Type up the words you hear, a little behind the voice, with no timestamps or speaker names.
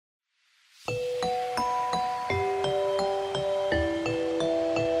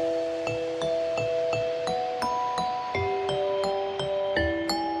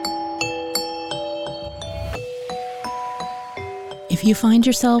If you find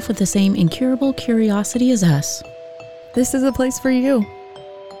yourself with the same incurable curiosity as us, this is a place for you.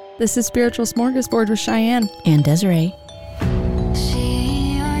 This is Spiritual Smorgasbord with Cheyenne and Desiree.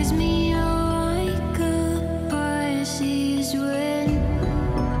 She eyes me like a Pisces when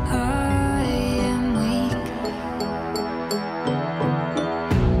I am weak.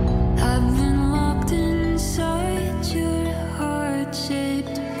 I've been locked inside your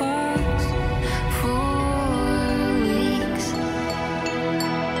heart-shaped box for weeks.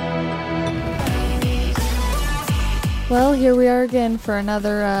 Well, here we are again for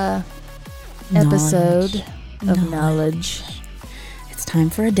another episode of Knowledge. It's time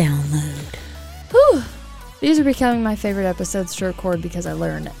for a download. Whew. These are becoming my favorite episodes to record because I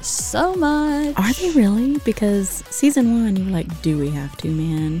learned so much. Are they really? Because season 1, you were like, do we have to,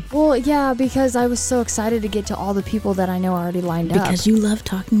 man? Well, yeah, because I was so excited to get to all the people that I know already lined up. Because you love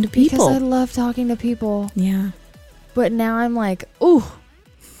talking to people. Because I love talking to people. Yeah. But now I'm like, ooh.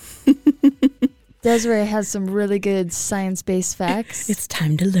 Desiree has some really good science-based facts. It's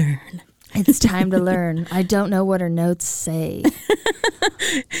time to learn. It's time to learn. I don't know what her notes say.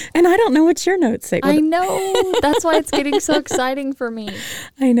 And I don't know what your notes say. I know. That's why it's getting so exciting for me.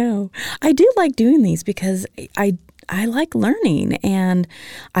 I know. I do like doing these because I like learning, and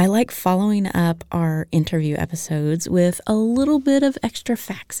I like following up our interview episodes with a little bit of extra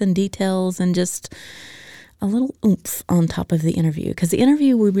facts and details and just a little oomph on top of the interview. Because the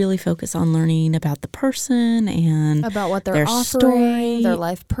interview, we really focus on learning about the person and about what they're their offering, story, their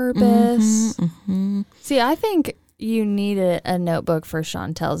life purpose. Mm-hmm. See, I think you need a notebook for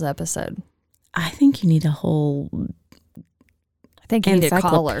Chantel's episode. I think you need a whole I think you need a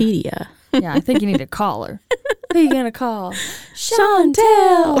caller. encyclopedia. Yeah, I think you need a caller. Who are you going to call?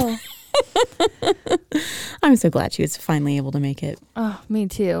 Chantel! I'm so glad she was finally able to make it. Oh, me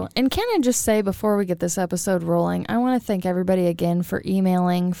too. And can I just say, before we get this episode rolling, I want to thank everybody again for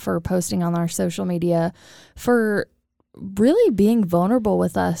emailing, for posting on our social media, for really being vulnerable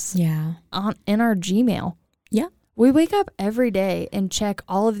with us Yeah. in our Gmail. Yeah. We wake up every day and check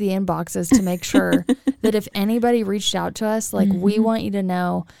all of the inboxes to make sure that if anybody reached out to us, like, we want you to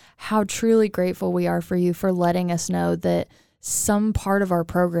know how truly grateful we are for you for letting us know that some part of our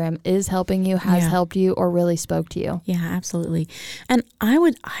program is helping you, has helped you, or really spoke to you. Yeah, absolutely. And I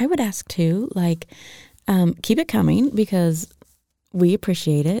would ask too, like, keep it coming because we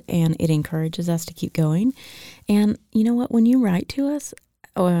appreciate it and it encourages us to keep going. And you know what? When you write to us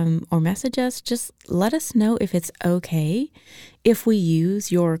or message us, just let us know if it's okay if we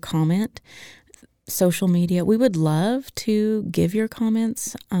use your comment. Social media, we would love to give your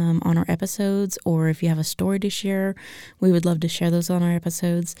comments on our episodes, or if you have a story to share, we would love to share those on our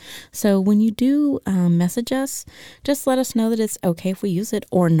episodes. So when you do message us, just let us know that it's okay if we use it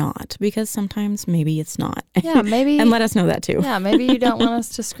or not, because sometimes maybe it's not. Yeah, maybe. And let us know that too. Yeah, maybe you don't want us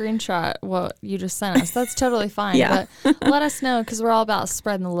to screenshot what you just sent us. That's totally fine. Yeah. But let us know, because we're all about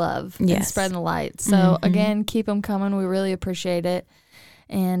spreading the love and spreading the light. So again, keep them coming. We really appreciate it.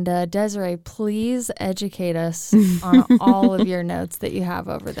 And Desiree, please educate us on all of your notes that you have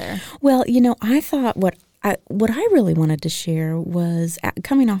over there. Well, you know, I thought what I really wanted to share was,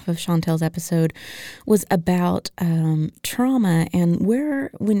 coming off of Chantel's episode, was about trauma and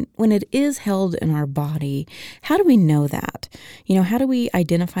when it is held in our body, how do we know that? You know, how do we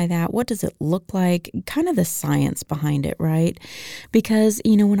identify that? What does it look like? Kind of the science behind it, right? Because,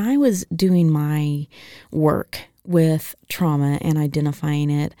 you know, when I was doing my work with trauma and identifying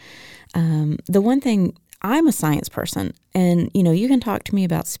it, the one thing, I'm a science person, and you know, you can talk to me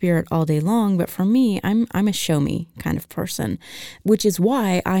about spirit all day long, but for me, I'm a show me kind of person, which is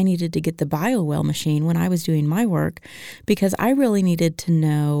why I needed to get the BioWell machine when I was doing my work, because I really needed to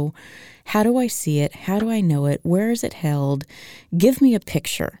know, how do I see it? How do I know it? Where is it held? Give me a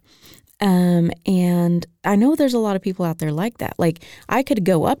picture. And I know there's a lot of people out there like that. Like, I could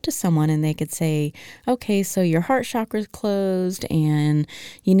go up to someone and they could say, okay, so your heart chakra's closed and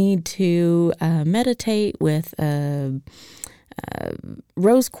you need to meditate with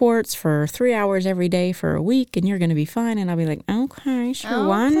rose quartz for 3 hours every day for a week and you're going to be fine. And I'll be like, okay, sure,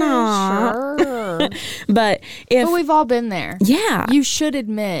 why not? Sure. But we've all been there. Yeah. You should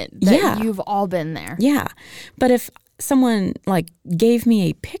admit that you've all been there. Yeah. But if someone like gave me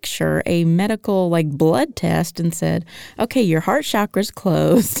a picture, a medical like blood test, and said, okay, your heart chakra's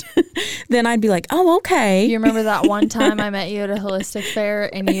closed then I'd be like, oh, okay. You remember that one time I met you at a holistic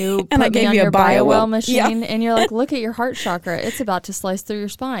fair and you And I put me gave on you a your BioWell. BioWell machine Yeah. and you're like, look at your heart chakra. It's about to slice through your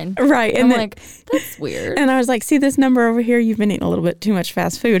spine. Right. I'm And then, like, that's weird. and I was like, see this number over here? You've been eating a little bit too much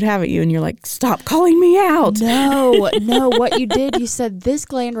fast food, haven't you? And you're like, stop calling me out. No, what you did, you said this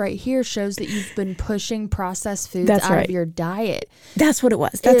gland right here shows that you've been pushing processed foods That's out right. of your diet. That's what it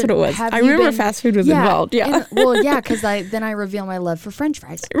was. That's what it was. Have I you remember been- fast food was involved. Yeah. Because then I reveal my love for French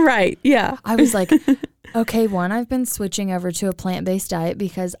fries. Right. Yeah. I was like, okay, I've been switching over to a plant-based diet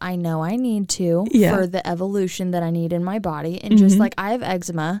because I know I need to Yeah. for the evolution that I need in my body. And just like I have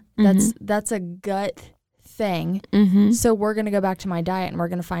eczema, that's a gut thing. Mm-hmm. So we're going to go back to my diet and we're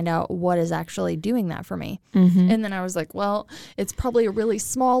going to find out what is actually doing that for me. Mm-hmm. And then I was like, well, it's probably a really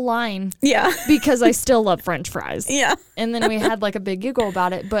small line Yeah. because I still love French fries. Yeah. And then we had like a big giggle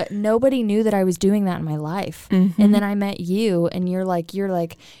about it, but nobody knew that I was doing that in my life. Mm-hmm. And then I met you and you're like,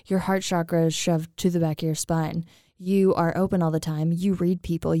 your heart chakra is shoved to the back of your spine. You are open all the time. You read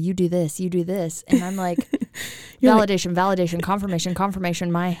people. You do this. You do this. And I'm like, validation,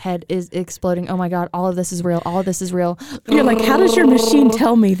 confirmation. My head is exploding. Oh my God, all of this is real. All of this is real. You're like, how does your machine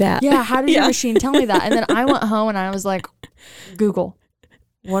tell me that? Yeah, how does your machine tell me that? And then I went home and I was like, Google,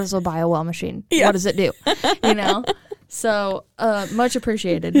 what is a BioWell machine? Yeah. What does it do? You know? So much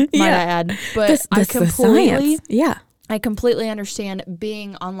appreciated, might I add. But That's the science. Yeah. I completely understand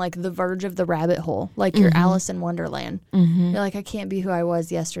being on like the verge of the rabbit hole, like you're Alice in Wonderland. Mm-hmm. You're like, I can't be who I was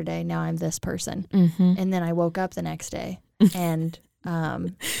yesterday. Now I'm this person. Mm-hmm. And then I woke up the next day and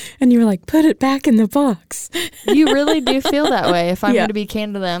And you were like, put it back in the box. you really do feel that way. If I'm Yeah. going to be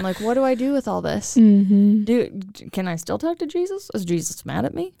candid, I'm like, what do I do with all this? Mm-hmm. Can I still talk to Jesus? Is Jesus mad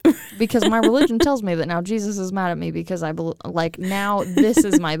at me? Because my religion tells me that now Jesus is mad at me because now this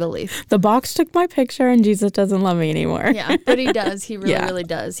is my belief. The box took my picture and Jesus doesn't love me anymore. Yeah, but he does. He really, Yeah. really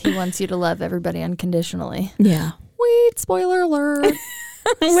does. He wants you to love everybody unconditionally. Yeah. Wait, spoiler alert.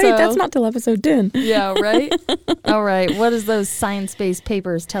 Wait, So- that's not till episode 10. Yeah, right? All right. What does those science-based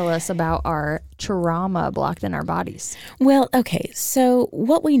papers tell us about our trauma blocked in our bodies? Well, okay. So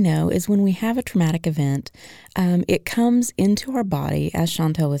what we know is when we have a traumatic event, it comes into our body, as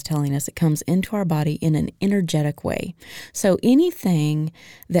Chantel was telling us, it comes into our body in an energetic way. So anything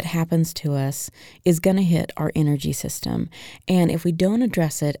that happens to us is going to hit our energy system. And if we don't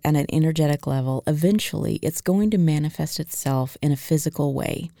address it at an energetic level, eventually it's going to manifest itself in a physical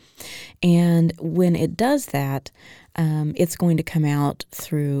way. And when it does that, it's going to come out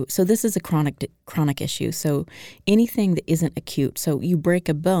through. So this is a chronic issue. So anything that isn't acute. So you break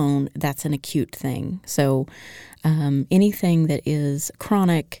a bone, that's an acute thing. So anything that is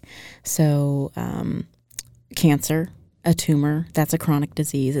chronic. So cancer, a tumor, that's a chronic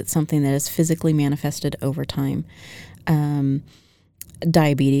disease. It's something that is physically manifested over time.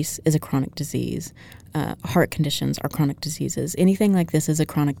 Diabetes is a chronic disease. Heart conditions are chronic diseases. Anything like this is a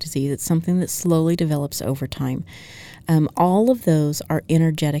chronic disease. It's something that slowly develops over time. All of those are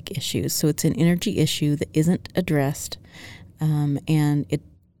energetic issues. So it's an energy issue that isn't addressed, and it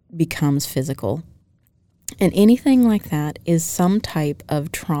becomes physical. And anything like that is some type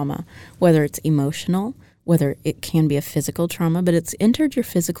of trauma, whether it's emotional, whether it can be a physical trauma, but it's entered your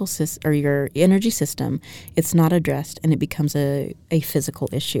physical or your energy system. It's not addressed, and it becomes a physical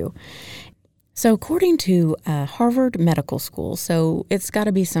issue. So according to Harvard Medical School, so it's got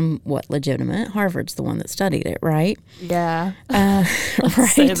to be somewhat legitimate. Harvard's the one that studied it, right? Yeah. Right.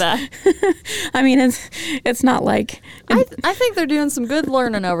 Say that. I mean, it's not like I think they're doing some good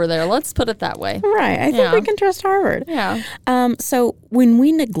learning over there. Let's put it that way. right. I think Yeah. we can trust Harvard. Yeah. So when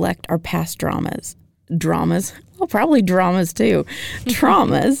we neglect our past dramas, well, probably dramas too,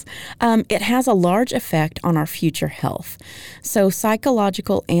 traumas, it has a large effect on our future health. So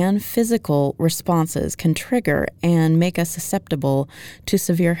psychological and physical responses can trigger and make us susceptible to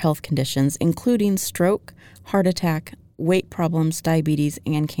severe health conditions, including stroke, heart attack, weight problems, diabetes,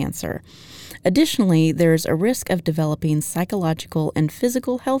 and cancer. Additionally, there's a risk of developing psychological and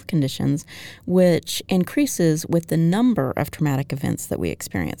physical health conditions, which increases with the number of traumatic events that we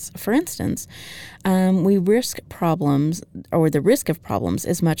experience. For instance, we risk problems, or the risk of problems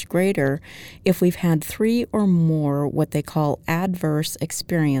is much greater if we've had 3 or more what they call adverse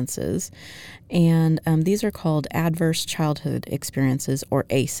experiences. And these are called adverse childhood experiences, or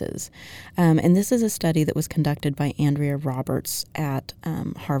ACEs. And this is a study that was conducted by Andrea Roberts at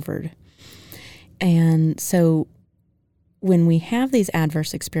Harvard. And so when we have these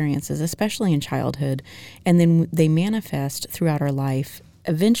adverse experiences, especially in childhood, and then they manifest throughout our life,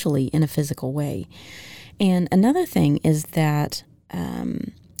 eventually in a physical way. And another thing is that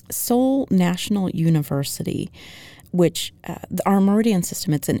Seoul National University which our meridian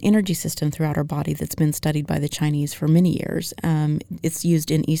system, it's an energy system throughout our body that's been studied by the Chinese for many years. It's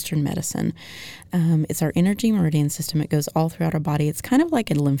used in Eastern medicine. It's our energy meridian system. It goes all throughout our body. It's kind of like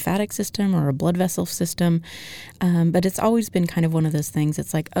a lymphatic system or a blood vessel system, but it's always been kind of one of those things.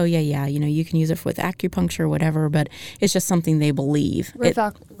 It's like, oh, yeah, you can use it with acupuncture or whatever, but it's just something they believe.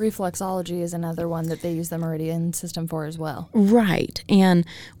 Reflexology is another one that they use the meridian system for as well. Right. And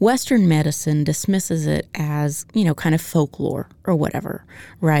Western medicine dismisses it as, kind of folklore or whatever,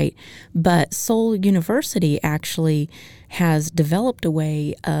 right? But Seoul University actually has developed a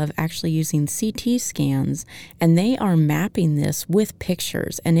way of actually using CT scans, and they are mapping this with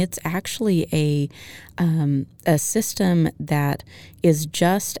pictures. And it's actually a system that is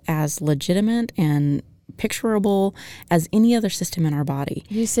just as legitimate and picturable as any other system in our body.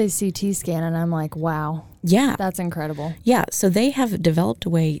 You say CT scan, and I'm like, wow. Yeah. That's incredible. Yeah. So they have developed a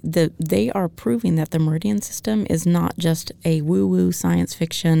way that they are proving that the meridian system is not just a woo-woo science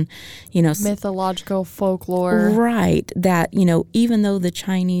fiction, mythological folklore. Right. That, even though the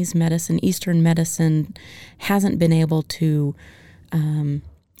Chinese medicine, Eastern medicine hasn't been able to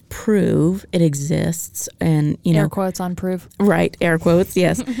prove it exists, and air quotes on prove, right, air quotes,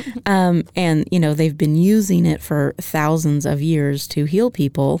 yes. And they've been using it for thousands of years to heal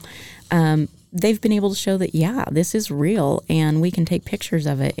people. They've been able to show that, this is real, and we can take pictures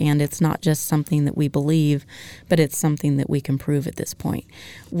of it, and it's not just something that we believe, but it's something that we can prove at this point,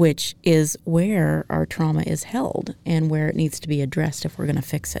 which is where our trauma is held and where it needs to be addressed if we're going to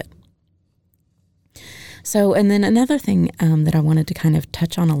fix it. So, and then another thing that I wanted to kind of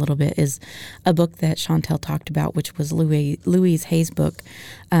touch on a little bit is a book that Chantel talked about, which was Louise Hay's book,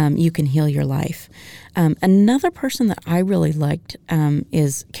 You Can Heal Your Life. Another person that I really liked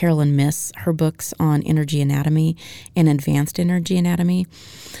is Carolyn Myss, her books on energy anatomy and advanced energy anatomy.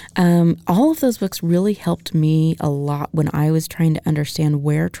 All of those books really helped me a lot when I was trying to understand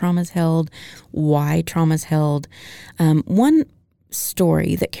where trauma is held, why trauma is held. One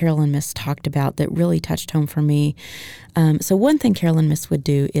story that Carolyn Myss talked about that really touched home for me. So one thing Carolyn Myss would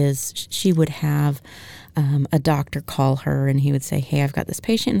do is she would have a doctor call her, and he would say, hey, I've got this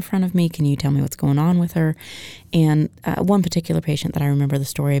patient in front of me. Can you tell me what's going on with her? And one particular patient that I remember the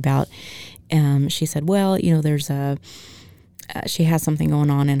story about, she said, well, there's she has something going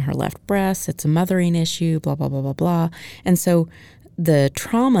on in her left breast. It's a mothering issue, blah, blah, blah, blah, blah. And so the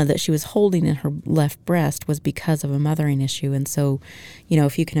trauma that she was holding in her left breast was because of a mothering issue. And so,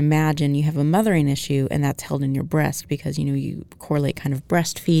 if you can imagine, you have a mothering issue and that's held in your breast because, you correlate kind of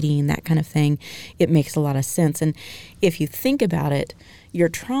breastfeeding, that kind of thing. It makes a lot of sense. And if you think about it, your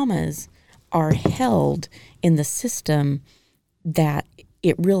traumas are held in the system that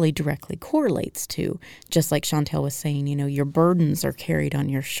it really directly correlates to. Just like Chantel was saying, your burdens are carried on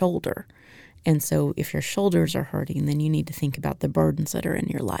your shoulder. And so if your shoulders are hurting, then you need to think about the burdens that are in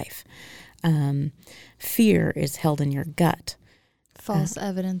your life. Fear is held in your gut. False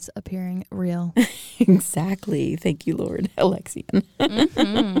evidence appearing real. Exactly. Thank you, Lord. Alexian.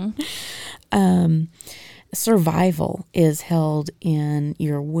 Mm-hmm. Survival is held in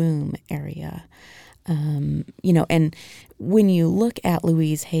your womb area. And when you look at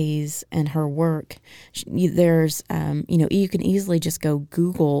Louise Hay's and her work, there's, you can easily just go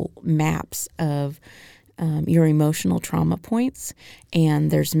Google maps of your emotional trauma points,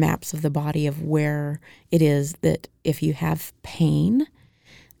 and there's maps of the body of where it is that if you have pain,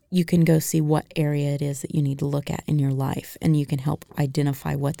 you can go see what area it is that you need to look at in your life, and you can help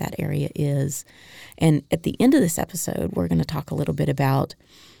identify what that area is. And at the end of this episode, we're going to talk a little bit about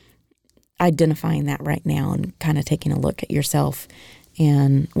identifying that right now and kind of taking a look at yourself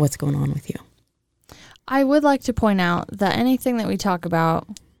and what's going on with you. I would like to point out that anything that we talk about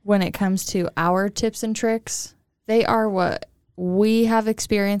when it comes to our tips and tricks, they are what we have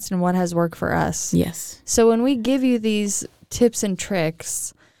experienced and what has worked for us. Yes. So when we give you these tips and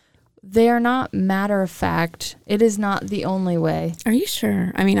tricks, they are not matter of fact. It is not the only way. Are you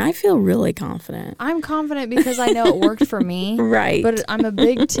sure? I mean, I feel really confident. I'm confident because I know it worked for me. Right. But I'm a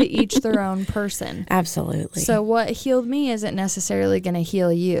big to each their own person. Absolutely. So what healed me isn't necessarily going to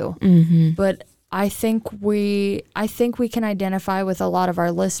heal you. Mm-hmm. But I think we can identify with a lot of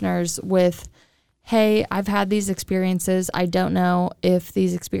our listeners with, hey, I've had these experiences. I don't know if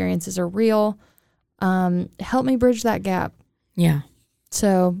these experiences are real. Help me bridge that gap. Yeah.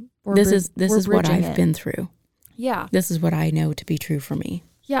 So this is what I've been through. Yeah. This is what I know to be true for me.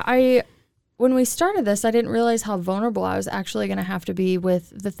 Yeah. When we started this, I didn't realize how vulnerable I was actually going to have to be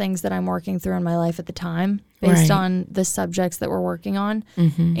with the things that I'm working through in my life at the time, based on the subjects that we're working on.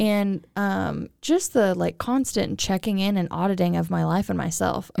 Mm-hmm. And just the constant checking in and auditing of my life and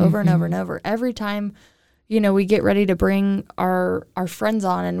myself over and over and over. Every time, we get ready to bring our friends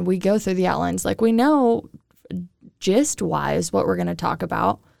on and we go through the outlines. Like, we know gist-wise what we're going to talk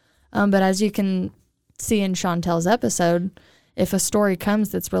about. But as you can see in Chantel's episode, if a story comes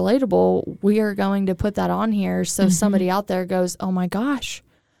that's relatable, we are going to put that on here so somebody out there goes, oh my gosh,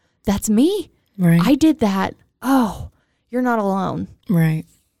 that's me. Right. I did that. Oh, you're not alone. Right.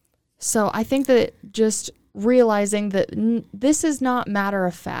 So I think that just realizing that this is not matter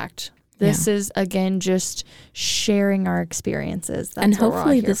of fact. This is, again, just sharing our experiences. That's and what we're all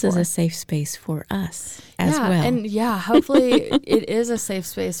hopefully here this is for. a safe space for us as well. And hopefully it is a safe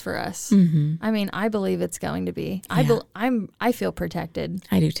space for us. Mm-hmm. I mean, I believe it's going to be. Yeah. I feel protected.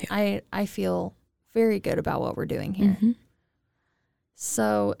 I do too. I feel very good about what we're doing here. Mm-hmm.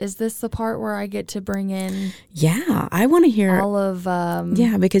 So is this the part where I get to bring in Yeah, I want to hear all of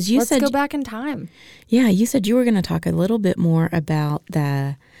because you let's said go back in time. Yeah, you said you were going to talk a little bit more about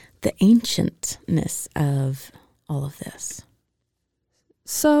the ancientness of all of this.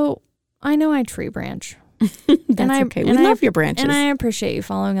 So I know I tree branch. That's okay. We love your branches. And I appreciate you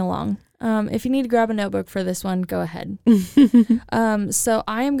following along. If you need to grab a notebook for this one, go ahead. So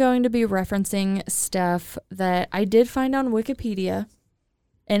I am going to be referencing stuff that I did find on Wikipedia,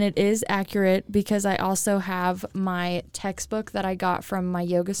 and it is accurate because I also have my textbook that I got from my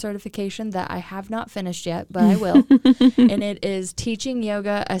yoga certification that I have not finished yet, but I will. And it is Teaching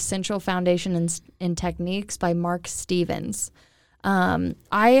Yoga Essential Foundation and Techniques by Mark Stevens. I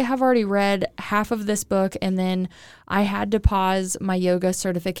have already read half of this book, and then I had to pause my yoga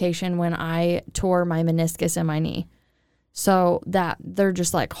certification when I tore my meniscus in my knee. So that they're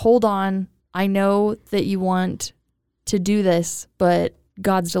just like, hold on. I know that you want to do this, but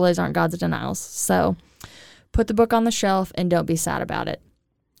God's delays aren't God's denials. So put the book on the shelf and don't be sad about it.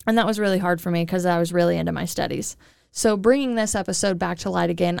 And that was really hard for me because I was really into my studies. So bringing this episode back to light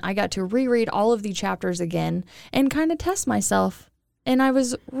again, I got to reread all of the chapters again and kind of test myself. And I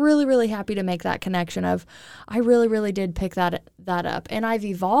was really, really happy to make that connection of I really, really did pick that up. And I've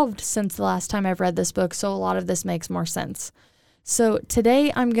evolved since the last time I've read this book, so a lot of this makes more sense. So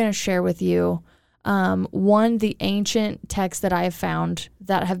today I'm going to share with you the ancient texts that I have found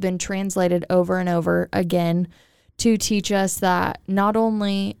that have been translated over and over again to teach us that not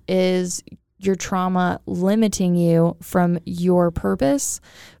only is your trauma limiting you from your purpose,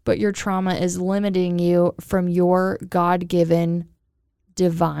 but your trauma is limiting you from your God-given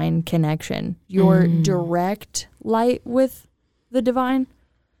divine connection, your direct light with the divine.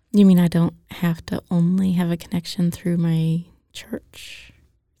 You mean I don't have to only have a connection through my church?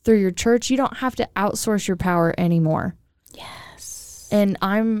 Through your church, you don't have to outsource your power anymore. Yes. And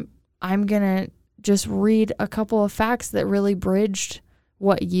I'm gonna just read a couple of facts that really bridged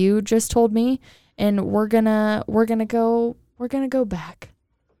what you just told me, and we're gonna go back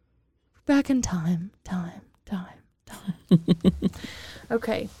in time.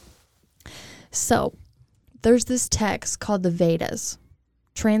 Okay. So there's this text called the Vedas.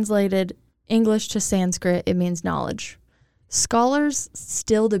 Translated English to Sanskrit, it means knowledge. Scholars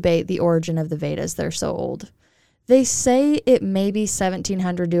still debate the origin of the Vedas. They're so old. They say it may be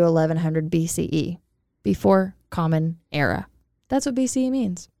 1700 to 1100 BCE, before Common Era. That's what BCE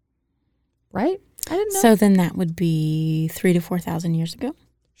means, right? I didn't know. So then that would be 3,000 to 4,000 years ago?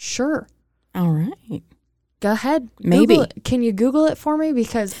 Sure. All right. Go ahead. Maybe. Google it. Can you Google it for me?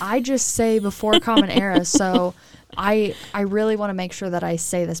 Because I just say before Common Era, so I really want to make sure that I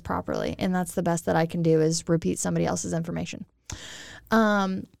say this properly, and that's the best that I can do is repeat somebody else's information.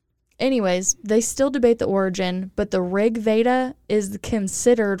 Anyways, they still debate the origin, but the Rig Veda is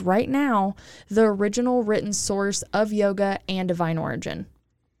considered right now the original written source of yoga and divine origin.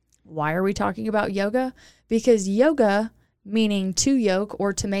 Why are we talking about yoga? Because yoga, meaning to yoke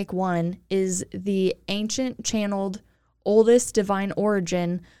or to make one, is the ancient channeled oldest divine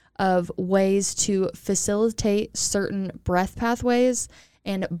origin of ways to facilitate certain breath pathways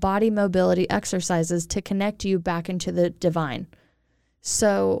and body mobility exercises to connect you back into the divine.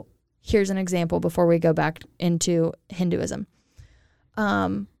 So here's an example before we go back into Hinduism.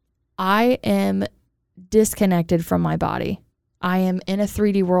 I am disconnected from my body. I am in a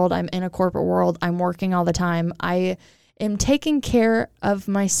 3D world. I'm in a corporate world. I'm working all the time. I am taking care of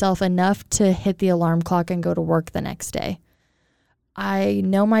myself enough to hit the alarm clock and go to work the next day. I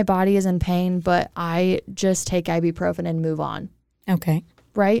know my body is in pain, but I just take ibuprofen and move on. Okay.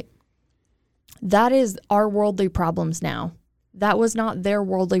 Right? That is our worldly problems now. That was not their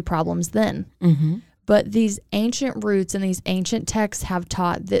worldly problems then. Mm-hmm. But these ancient roots and these ancient texts have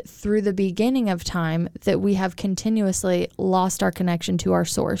taught that through the beginning of time that we have continuously lost our connection to our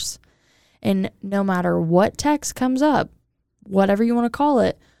source. And no matter what text comes up, whatever you want to call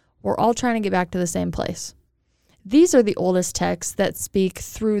it, we're all trying to get back to the same place. These are the oldest texts that speak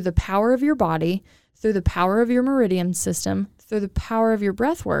through the power of your body, through the power of your meridian system, through the power of your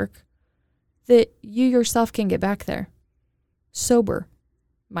breath work, that you yourself can get back there. Sober,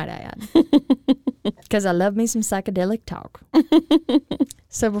 might I add. Because I love me some psychedelic talk.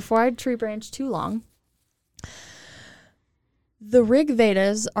 So before I tree branch too long, the Rig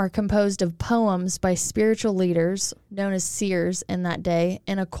Vedas are composed of poems by spiritual leaders, known as seers in that day,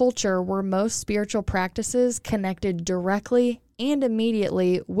 in a culture where most spiritual practices connected directly and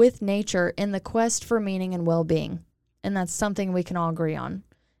immediately with nature in the quest for meaning and well-being. And that's something we can all agree on.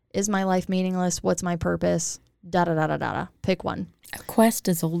 Is my life meaningless? What's my purpose? Da-da-da-da-da-da. Pick one. A quest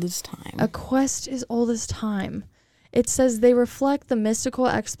as old as time. A quest is old as time. It says they reflect the mystical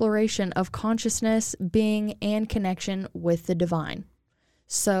exploration of consciousness, being, and connection with the divine.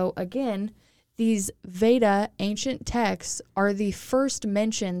 So again, these Veda ancient texts are the first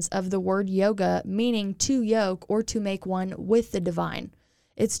mentions of the word yoga, meaning to yoke or to make one with the divine.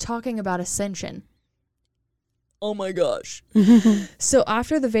 It's talking about ascension. Oh my gosh. So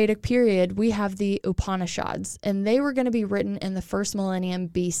after the Vedic period, we have the Upanishads, and they were going to be written in the first millennium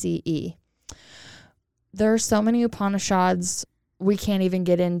BCE. There are so many Upanishads, we can't even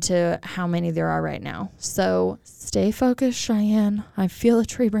get into how many there are right now. So stay focused, Cheyenne. I feel a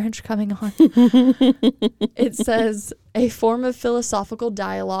tree branch coming on. It says, a form of philosophical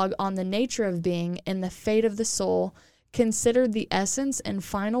dialogue on the nature of being and the fate of the soul, considered the essence and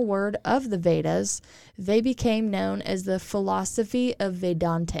final word of the Vedas. They became known as the philosophy of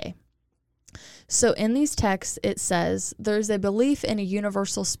Vedanta. So in these texts, it says there's a belief in a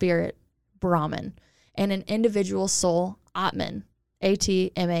universal spirit, Brahman, and an individual soul, Atman,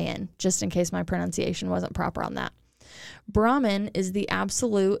 A-T-M-A-N, just in case my pronunciation wasn't proper on that. Brahman is the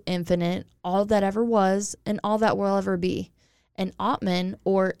absolute, infinite, all that ever was, and all that will ever be. And Atman,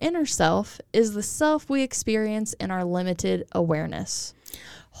 or inner self, is the self we experience in our limited awareness.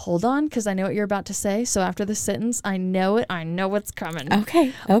 Hold on, because I know what you're about to say. So after this sentence, I know it. I know what's coming.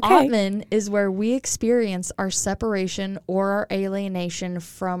 Okay. Atman is where we experience our separation or our alienation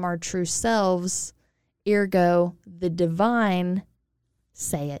from our true selves. Ergo, the divine.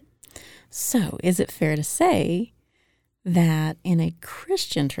 Say it. So, is it fair to say that in a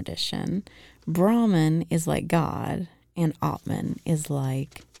Christian tradition, Brahman is like God and Atman is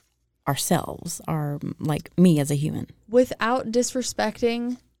like ourselves, like me as a human? Without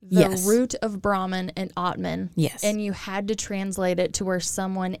disrespecting the root of Brahman and Atman. Yes. And you had to translate it to where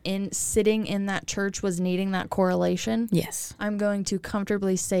someone sitting in that church was needing that correlation. Yes. I'm going to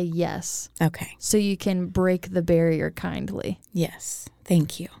comfortably say yes. Okay. So you can break the barrier kindly. Yes.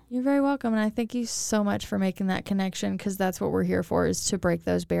 Thank you. You're very welcome. And I thank you so much for making that connection, because that's what we're here for, is to break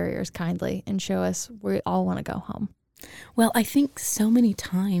those barriers kindly and show us we all want to go home. Well, I think so many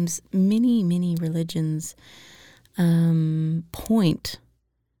times, many religions point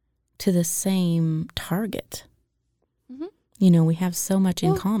to the same target. Mm-hmm. You know, we have so much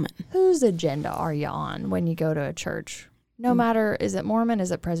in common. Whose agenda are you on when you go to a church? No matter, is it Mormon,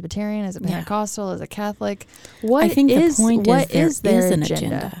 is it Presbyterian, is it Pentecostal, is it Catholic? I think the point is there is an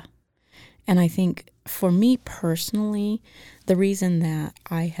agenda. And I think for me personally, the reason that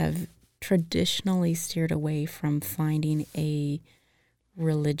I have traditionally steered away from finding a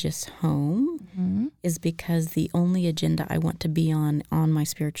religious home is because the only agenda I want to be on my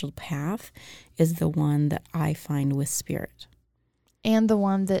spiritual path is the one that I find with Spirit. And the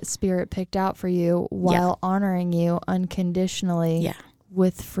one that Spirit picked out for you while honoring you unconditionally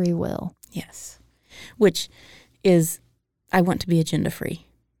with free will. Yes. Which is, I want to be agenda free.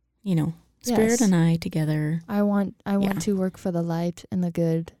 You know, Spirit and I together. I want to work for the light and the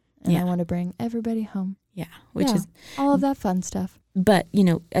good. And I want to bring everybody home. Yeah. Which is all of that fun stuff. But, you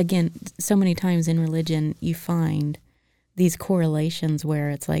know, again, so many times in religion, you find these correlations where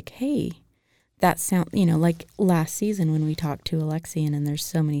it's like, hey, that sound, you know, like last season when we talked to Alexian, and there's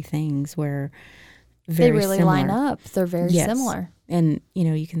so many things where they really line up. They're very similar. And, you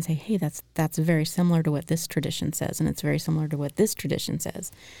know, you can say, hey, that's very similar to what this tradition says, and it's very similar to what this tradition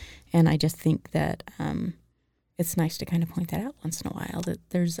says. And I just think that it's nice to kind of point that out once in a while, that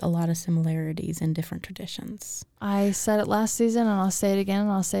there's a lot of similarities in different traditions. I said it last season, and I'll say it again,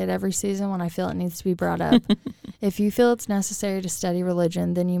 and I'll say it every season when I feel it needs to be brought up. If you feel it's necessary to study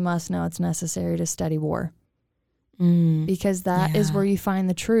religion, then you must know it's necessary to study war. Because that is where you find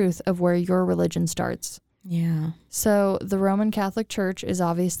the truth of where your religion starts. Yeah. So the Roman Catholic Church is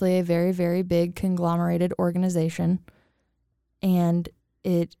obviously a very, very big conglomerated organization, and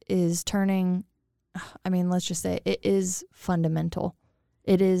it is turning... I mean, let's just say it is fundamental.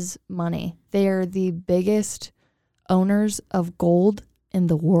 It is money. They are the biggest owners of gold in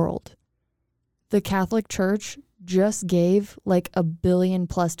the world. The Catholic Church just gave like $1 billion+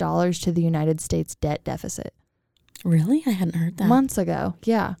 to the United States debt deficit. Really? I hadn't heard that. Months ago.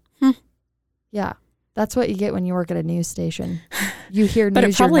 Yeah. Yeah. That's what you get when you work at a news station. You hear news But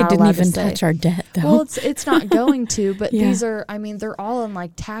it probably you're not didn't allowed to even say. touch our debt, though. Well, it's not going to, but Yeah. these are, I mean, they're all in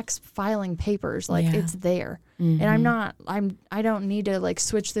like tax filing papers. Like Yeah. it's there. Mhm. And I don't need to like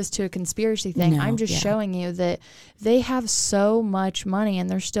switch this to a conspiracy thing. No, I'm just yeah. showing you that they have so much money and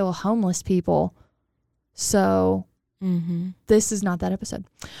they're still homeless people. So this is not that episode.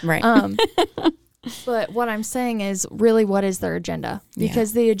 Right. But what I'm saying is really, what is their agenda?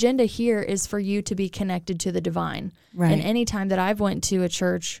 Because the agenda here is for you to be connected to the divine. Right. And anytime that I've went to a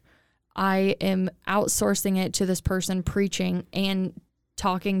church, I am outsourcing it to this person preaching and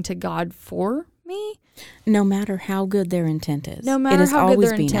talking to God for me. No matter how good their intent is. No it matter is how good always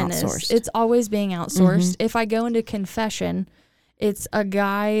their being intent outsourced. is, it's always being outsourced. If I go into confession, it's a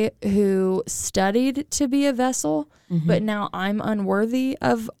guy who studied to be a vessel, but now I'm unworthy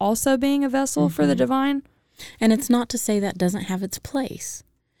of also being a vessel for the divine. And it's not to say that doesn't have its place.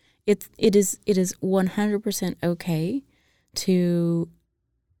 It is 100% okay to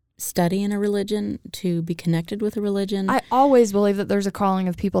study in a religion, to be connected with a religion. I always believe that there's a calling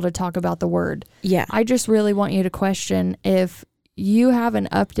of people to talk about the word. Yeah. I just really want you to question, if you have an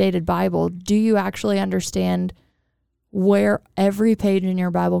updated Bible, do you actually understand where every page in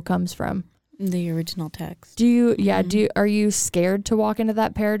your Bible comes from? The original text. Are you scared to walk into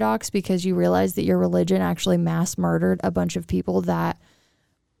that paradox because you realize that your religion actually mass murdered a bunch of people that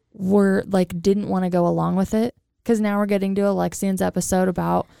were like, didn't want to go along with it? Because now we're getting to Alexian's episode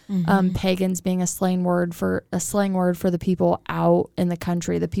about pagans being a slang word for the people out in the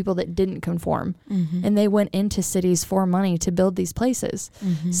country, the people that didn't conform. And they went into cities for money to build these places.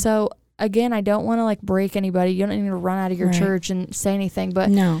 So again, I don't want to like break anybody. You don't need to run out of your church and say anything, but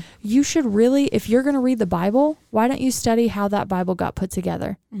No. you should really, if you're going to read the Bible, why don't you study how that Bible got put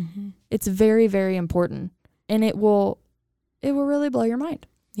together? It's very, very important, and it will really blow your mind.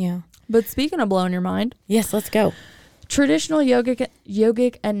 Yeah. But speaking of blowing your mind, Yes, let's go. traditional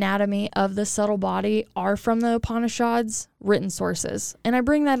yogic anatomy of the subtle body are from the Upanishads, written sources. And I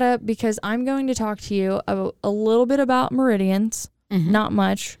bring that up because I'm going to talk to you a little bit about meridians, not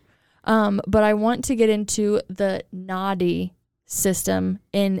much. But I want to get into the nadi system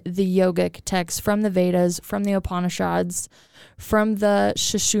in the yogic texts from the Vedas, from the Upanishads, from the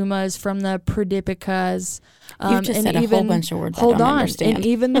Shushumas, from the Pradipikas. You've just said a whole bunch of words I don't understand. And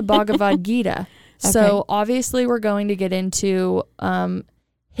even the Bhagavad Gita. So obviously we're going to get into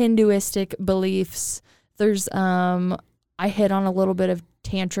Hinduistic beliefs. There's I hit on a little bit of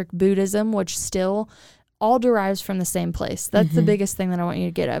Tantric Buddhism, which still all derives from the same place. That's the biggest thing that I want you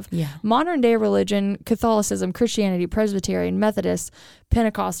to get of. Yeah. Modern day religion, Catholicism, Christianity, Presbyterian, Methodist,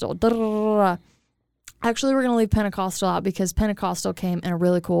 Pentecostal. Actually, we're going to leave Pentecostal out because Pentecostal came in a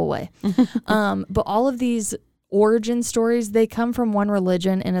really cool way. But all of these origin stories, they come from one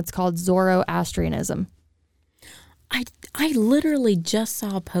religion, and it's called Zoroastrianism. I literally just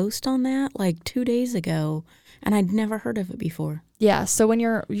saw a post on that like 2 days ago, and I'd never heard of it before. Yeah, so when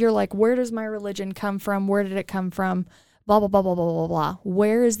you're like, where does my religion come from? Where did it come from? Blah, blah, blah, blah, blah, blah, blah.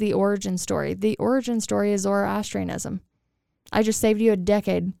 Where is the origin story? The origin story is Zoroastrianism. I just saved you a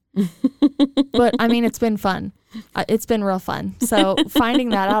decade. But, I mean, it's been fun. It's been real fun. So finding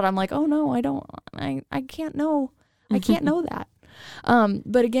that out, I'm like, oh, no, I can't know. I can't know that.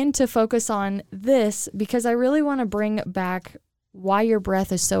 But again, to focus on this, because I really want to bring back why your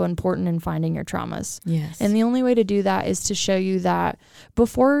breath is so important in finding your traumas. Yes. And the only way to do that is to show you that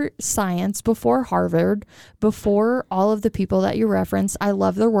before science, before Harvard, before all of the people that you reference, I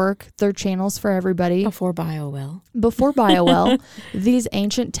love their work, their channels for everybody. Before BioWell. Before BioWell, these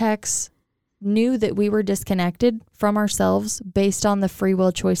ancient texts knew that we were disconnected from ourselves based on the free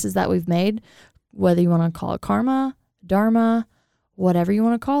will choices that we've made, whether you want to call it karma, dharma, whatever you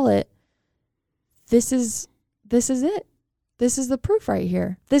want to call it. This is it. This is the proof right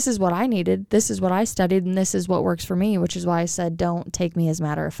here. This is what I needed. This is what I studied, and this is what works for me, which is why I said don't take me as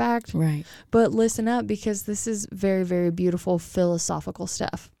matter of fact. Right. But listen up, because this is very, very beautiful philosophical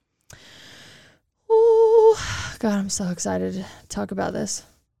stuff. Ooh, God, I'm so excited to talk about this.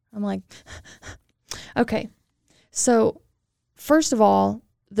 I'm like, okay. So first of all,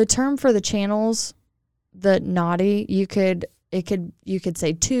 the term for the channels, the nadi, you could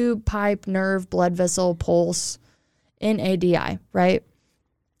say tube, pipe, nerve, blood vessel, pulse, NADI, right?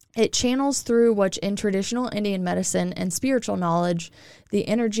 It channels through which in traditional Indian medicine and spiritual knowledge, the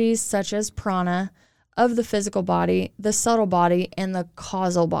energies such as prana of the physical body, the subtle body, and the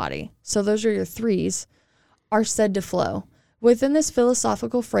causal body. So those are your threes, are said to flow. Within this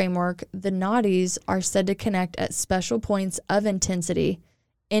philosophical framework, the nadis are said to connect at special points of intensity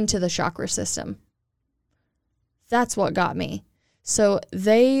into the chakra system. That's what got me. So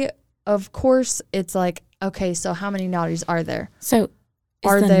of course, it's like, okay, so how many nadis are there? So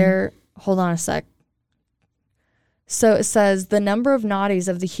Hold on a sec. So it says the number of nadis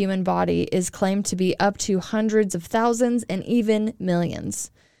of the human body is claimed to be up to hundreds of thousands and even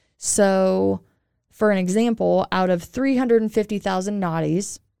millions. So, for an example, out of 350,000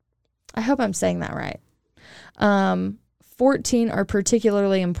 nadis, I hope I'm saying that right, 14 are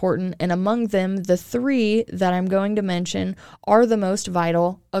particularly important, and among them, the 3 that I'm going to mention are the most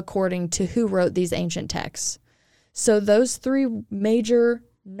vital according to who wrote these ancient texts. So those 3 major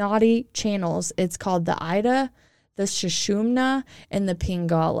nadi channels, it's called the Ida, the Sushumna, and the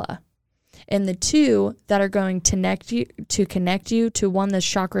Pingala. And the 2 that are going to connect you to one, the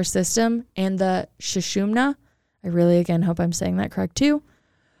chakra system, and the Sushumna, I really again hope I'm saying that correct too,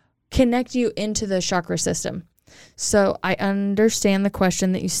 connect you into the chakra system. So I understand the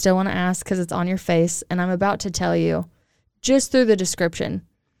question that you still want to ask because it's on your face, and I'm about to tell you just through the description.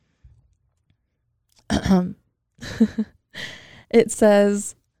 It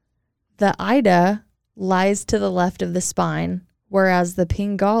says the Ida lies to the left of the spine, whereas the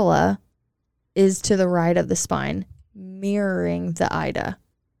Pingala is to the right of the spine, mirroring the Ida.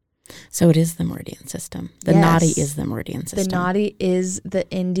 So it is the meridian system. The Yes. nadi is the meridian system. The nadi is the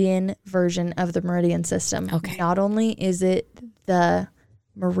Indian version of the meridian system. Okay. Not only is it the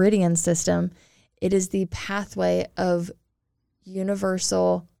meridian system, it is the pathway of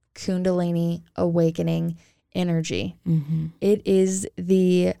universal Kundalini awakening energy. Mm-hmm. It is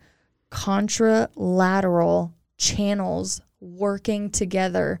the contralateral channels working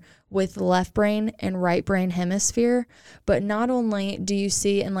together with left brain and right brain hemisphere. But not only do you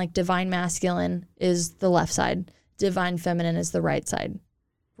see in like divine masculine is the left side, divine feminine is the right side,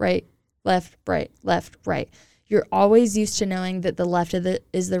 right, left, right. You're always used to knowing that the left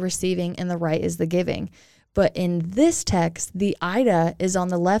is the receiving and the right is the giving. But in this text, the Ida is on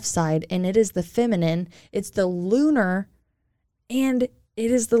the left side and it is the feminine. It's the lunar and it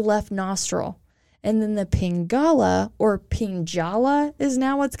is the left nostril. And then the Pingala or Pinjala is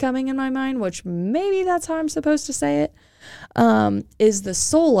now what's coming in my mind, which maybe that's how I'm supposed to say it, is the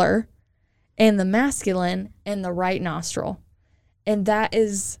solar and the masculine and the right nostril. And that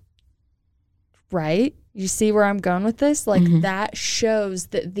is right. You see where I'm going with this? Like that shows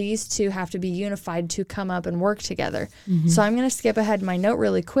that these two have to be unified to come up and work together. So I'm going to skip ahead my note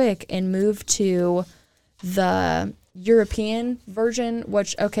really quick and move to the European version,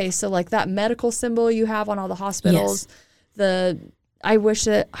 which, okay, so like that medical symbol you have on all the hospitals, I wish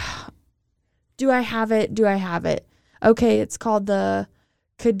that, do I have it? Okay, it's called the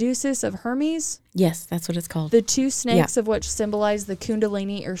Caduceus of Hermes. Yes, that's what it's called. The 2 snakes of which symbolize the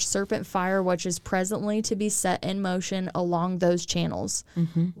Kundalini or serpent fire, which is presently to be set in motion along those channels.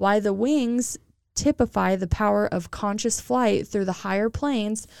 Why the wings typify the power of conscious flight through the higher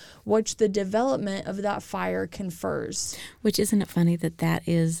planes, which the development of that fire confers. Which, isn't it funny that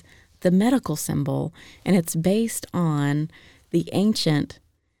is the medical symbol, and it's based on the ancient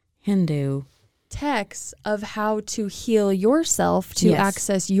Hindu texts of how to heal yourself, to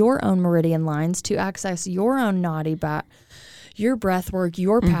access your own meridian lines, to access your own nadi, your breath work,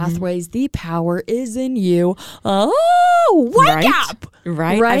 your pathways. The power is in you. Oh, wake up!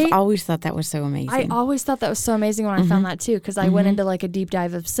 Right? I've always thought that was so amazing. I always thought that was so amazing when I found that too, because I went into like a deep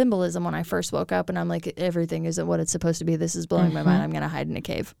dive of symbolism when I first woke up, and I'm like, everything isn't what it's supposed to be. This is blowing my mind. I'm gonna hide in a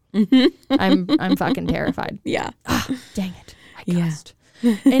cave. I'm fucking terrified. Yeah. Dang it. I cussed.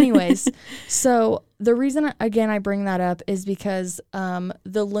 Anyways, so the reason, again, I bring that up is because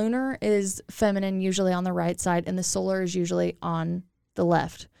the lunar is feminine, usually on the right side, and the solar is usually on the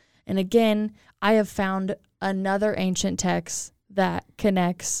left. And again, I have found another ancient text that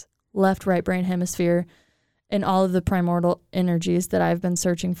connects left, right brain hemisphere and all of the primordial energies that I've been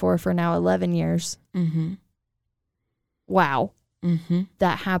searching for now 11 years. Wow.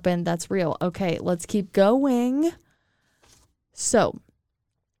 That happened. That's real. Okay, let's keep going. So,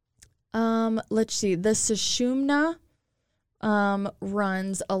 let's see. The Sushumna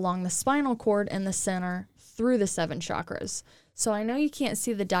runs along the spinal cord in the center through the 7 chakras. So I know you can't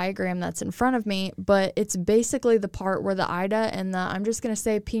see the diagram that's in front of me, but it's basically the part where the Ida and I'm just going to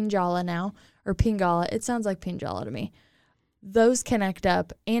say Pinjala now, or Pingala. It sounds like Pinjala to me. those connect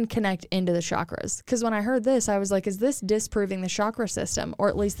up and connect into the chakras. Because when I heard this, I was like, is this disproving the chakra system, or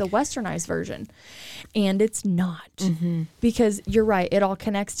at least the westernized version? And it's not. Because you're right, it all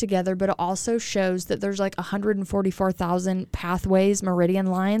connects together, but it also shows that there's like 144,000 pathways, meridian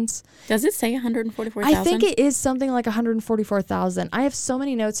lines. Does it say 144,000? I think it is something like 144,000. I have so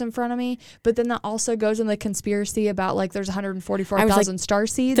many notes in front of me, but then that also goes in the conspiracy about like there's 144,000 star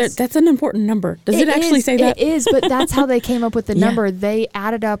seeds. That's an important number. Does it actually say that? It is, but that's how they came up with the number. They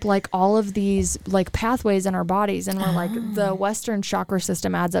added up like all of these like pathways in our bodies, and we're like, the Western chakra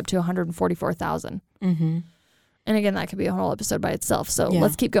system adds up to 144,000. And again, that could be a whole episode by itself. So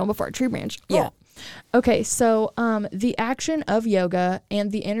let's keep going before a tree branch. Yeah. Okay, so the action of yoga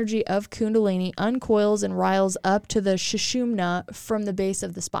and the energy of Kundalini uncoils and riles up to the Sushumna from the base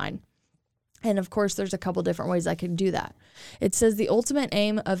of the spine. And of course, there's a couple different ways I can do that. It says the ultimate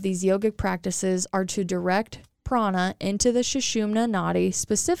aim of these yogic practices are to direct prana into the Sushumna Nadi,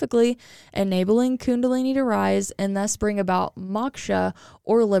 specifically enabling Kundalini to rise and thus bring about moksha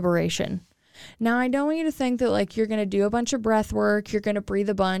or liberation. Now, I don't want you to think that like you're going to do a bunch of breath work, you're going to breathe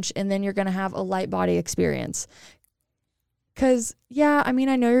a bunch, and then you're going to have a light body experience. Because, yeah, I mean,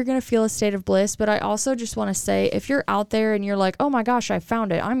 I know you're going to feel a state of bliss, but I also just want to say, if you're out there and you're like, oh my gosh, I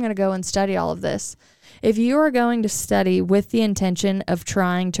found it, I'm going to go and study all of this. If you are going to study with the intention of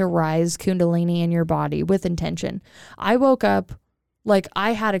trying to rise Kundalini in your body with intention, I woke up like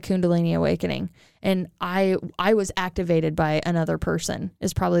I had a Kundalini awakening, and I was activated by another person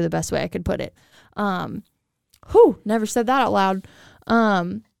is probably the best way I could put it. Never said that out loud.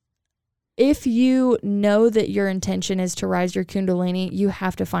 If you know that your intention is to rise your Kundalini, you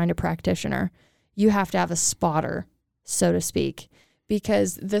have to find a practitioner. You have to have a spotter, so to speak,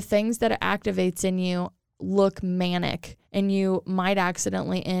 because the things that it activates in you look manic, and you might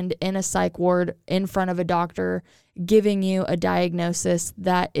accidentally end in a psych ward in front of a doctor giving you a diagnosis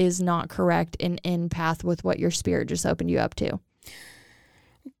that is not correct and in path with what your spirit just opened you up to.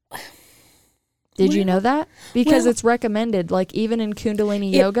 Did you know that? Because it's recommended, like even in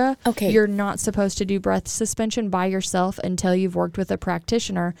Kundalini yoga, you're not supposed to do breath suspension by yourself until you've worked with a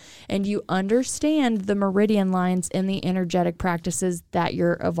practitioner and you understand the meridian lines and the energetic practices that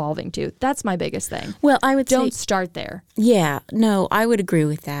you're evolving to. That's my biggest thing. Well, I would Don't start there. Yeah, no, I would agree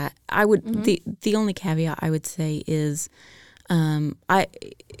with that. I would the only caveat I would say is in my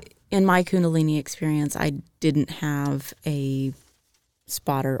Kundalini experience, I didn't have a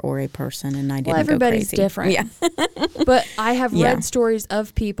spotter or a person, and I didn't everybody's go crazy. Different. Yeah. But I have read stories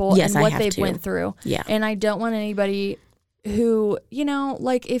of people and what they've went through. Yeah. And I don't want anybody who, you know,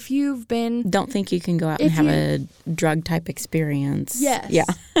 like if you've been... Don't think you can go out and have a drug type experience. Yes. Yeah.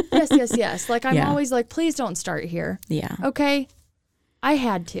 Yes. Like I'm always like, please don't start here. Yeah. Okay. I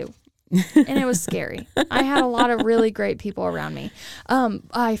had to. And it was scary. I had a lot of really great people around me.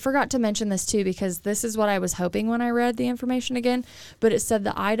 I forgot to mention this too, because this is what I was hoping when I read the information again, but it said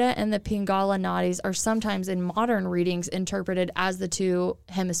the Ida and the Pingala nadis are sometimes in modern readings interpreted as the two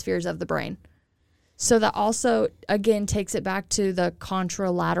hemispheres of the brain. So that also, again, takes it back to the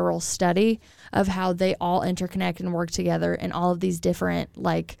contralateral study of how they all interconnect and work together in all of these different,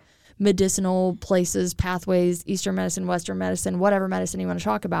 like, medicinal places, pathways, Eastern medicine, Western medicine, whatever medicine you want to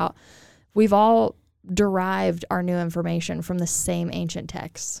talk about. We've all derived our new information from the same ancient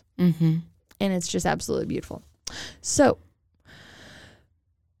texts. Mm-hmm. And it's just absolutely beautiful. So,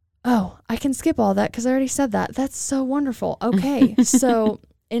 I can skip all that because I already said that. That's so wonderful. Okay. So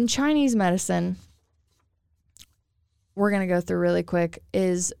in Chinese medicine, we're going to go through really quick,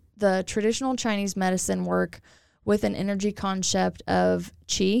 is the traditional Chinese medicine work with an energy concept of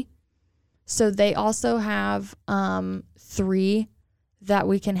qi. So they also have 3 that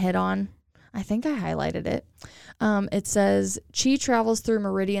we can hit on. I think I highlighted it. It says, qi travels through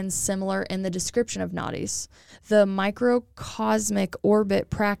meridians similar in the description of nadis. The microcosmic orbit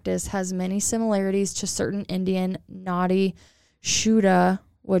practice has many similarities to certain Indian nadi shuddha,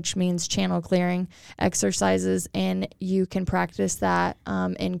 which means channel clearing exercises, and you can practice that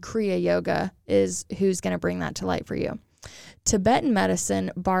in Kriya Yoga is who's going to bring that to light for you. Tibetan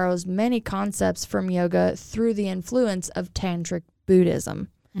medicine borrows many concepts from yoga through the influence of Tantric Buddhism.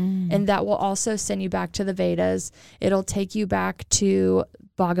 And that will also send you back to the Vedas. It'll take you back to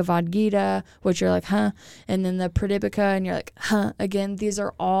Bhagavad Gita, which you're like, huh? And then the Pradipika, and you're like, huh? Again, these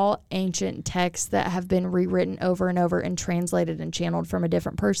are all ancient texts that have been rewritten over and over and translated and channeled from a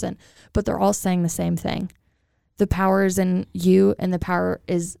different person. But they're all saying the same thing. The power is in you, and the power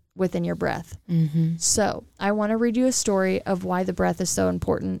is within your breath. Mm-hmm. So I want to read you a story of why the breath is so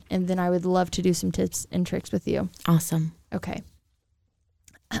important, and then I would love to do some tips and tricks with you. Awesome. Okay.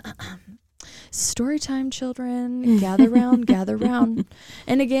 Story time, children. Gather round, gather round.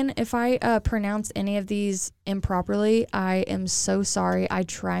 And again, if I pronounce any of these improperly, I am so sorry. I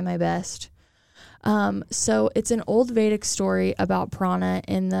try my best. So it's an old Vedic story about prana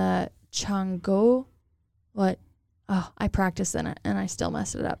in the Chango. What? Oh, I practiced in it and I still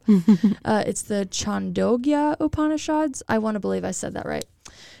messed it up. It's the Chandogya Upanishads. I want to believe I said that right.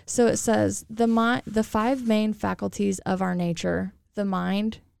 So it says, the 5 main faculties of our nature, the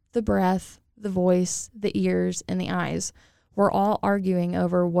mind, the breath, the voice, the ears, and the eyes, were all arguing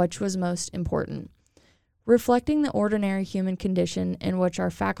over which was most important. Reflecting the ordinary human condition in which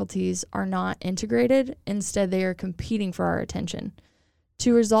our faculties are not integrated, instead they are competing for our attention.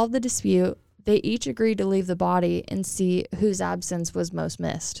 To resolve the dispute, they each agreed to leave the body and see whose absence was most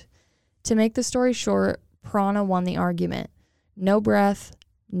missed. To make the story short, prana won the argument. No breath,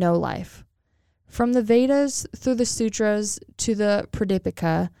 no life. From the Vedas through the sutras to the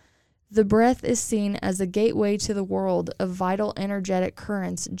Pradipika, the breath is seen as the gateway to the world of vital energetic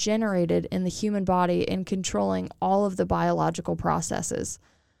currents generated in the human body and controlling all of the biological processes.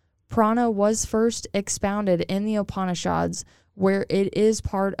 Prana was first expounded in the Upanishads, where it is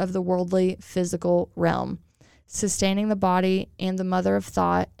part of the worldly physical realm, sustaining the body and the mother of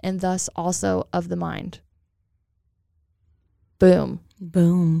thought, and thus also of the mind. Boom.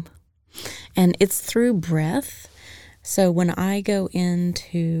 Boom. And it's through breath. So when I go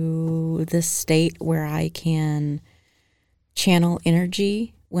into this state where I can channel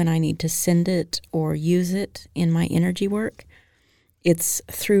energy when I need to send it or use it in my energy work, it's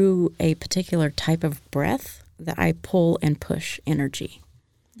through a particular type of breath that I pull and push energy.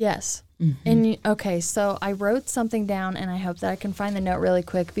 Yes. Mm-hmm. And okay, so I wrote something down and I hope that I can find the note really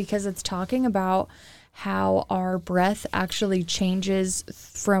quick because it's talking about how our breath actually changes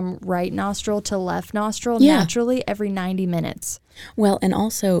from right nostril to left nostril naturally every 90 minutes. Well, and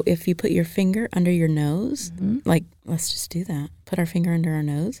also if you put your finger under your nose, like let's just do that. Put our finger under our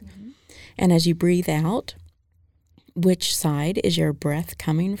nose. And as you breathe out, which side is your breath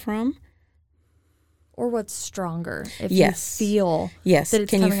coming from? Or what's stronger? If you feel that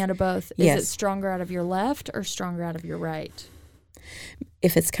it's coming out of both. Is it stronger out of your left or stronger out of your right?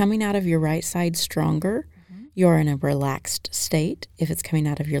 If it's coming out of your right side stronger, you're in a relaxed state. If it's coming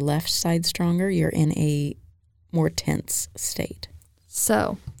out of your left side stronger, you're in a more tense state.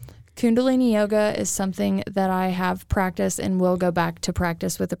 So, Kundalini Yoga is something that I have practiced and will go back to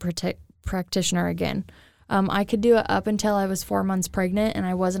practice with a practitioner again. I could do it up until I was 4 months pregnant, and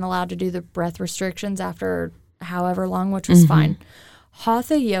I wasn't allowed to do the breath restrictions after however long, which was fine.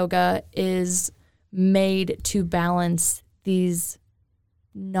 Hatha Yoga is made to balance these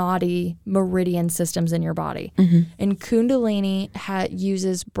naughty meridian systems in your body. And Kundalini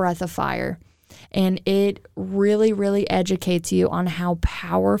uses breath of fire. And it really, really educates you on how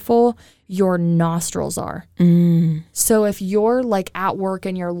powerful your nostrils are. So if you're like at work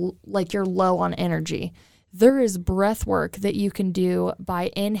and you're low on energy, there is breath work that you can do by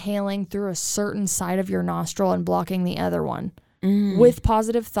inhaling through a certain side of your nostril and blocking the other one. With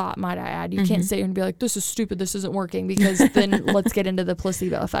positive thought, might I add. You can't sit here and be like, this is stupid, this isn't working, because then let's get into the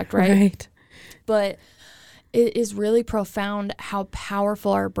placebo effect, right? But it is really profound how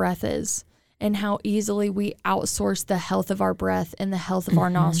powerful our breath is and how easily we outsource the health of our breath and the health of our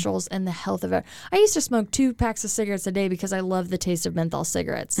nostrils and the health of it. I used to smoke 2 packs of cigarettes a day because I love the taste of menthol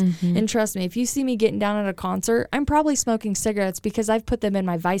cigarettes. And trust me, if you see me getting down at a concert, I'm probably smoking cigarettes because I've put them in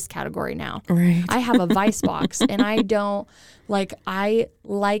my vice category now. I have a vice box, and I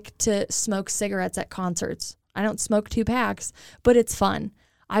like to smoke cigarettes at concerts. I don't smoke 2 packs, but it's fun.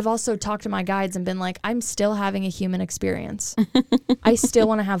 I've also talked to my guides and been like, I'm still having a human experience. I still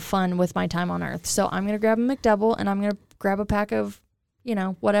want to have fun with my time on Earth. So I'm going to grab a McDouble and I'm going to grab a pack of,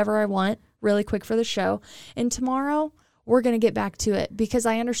 whatever I want really quick for the show. And tomorrow we're going to get back to it because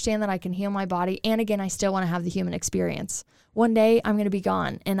I understand that I can heal my body. And again, I still want to have the human experience. One day I'm going to be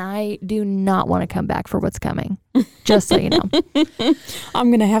gone, and I do not want to come back for what's coming. Just so you know. I'm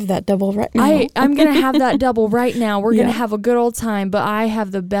going to have that double right now. I'm going to have that double right now. We're going to have a good old time, but I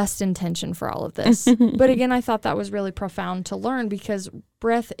have the best intention for all of this. But again, I thought that was really profound to learn because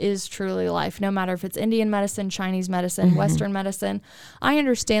breath is truly life, no matter if it's Indian medicine, Chinese medicine, Western medicine. I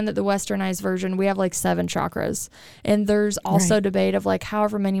understand that the Westernized version, we have like 7 chakras, and there's also debate of like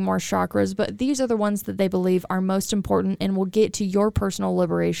however many more chakras, but these are the ones that they believe are most important and will get to your personal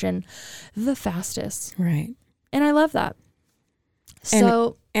liberation the fastest. Right. And I love that.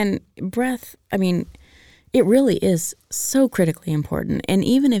 So, and breath, I mean, it really is so critically important. And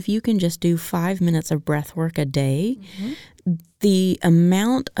even if you can just do 5 minutes of breath work a day, The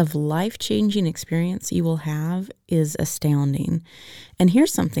amount of life-changing experience you will have is astounding. And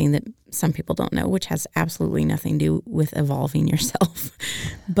here's something that some people don't know, which has absolutely nothing to do with evolving yourself.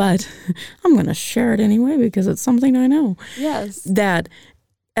 But I'm going to share it anyway because it's something I know. Yes. That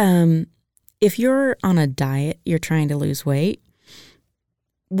if you're on a diet, you're trying to lose weight,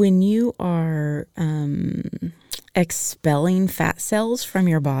 when you are expelling fat cells from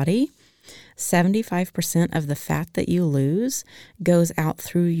your body, 75% of the fat that you lose goes out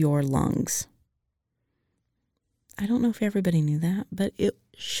through your lungs. I don't know if everybody knew that, but it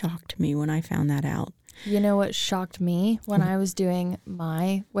shocked me when I found that out. You know what shocked me when I was doing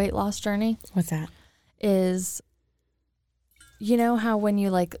my weight loss journey? What's that? Is, you know how when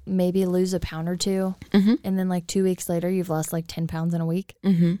you like maybe lose a pound or two Mm-hmm. and then like 2 weeks later you've lost like 10 pounds in a week?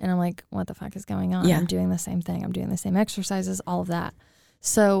 Mm-hmm. And I'm like, what the fuck is going on? Yeah. I'm doing the same thing. I'm doing the same exercises, all of that.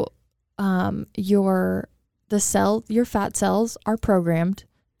 So your fat cells are programmed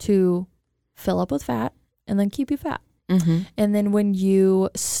to fill up with fat and then keep you fat. Mm-hmm. And then when you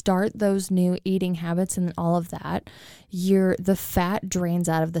start those new eating habits and all of that, the fat drains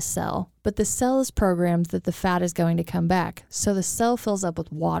out of the cell. But the cell is programmed that the fat is going to come back. So the cell fills up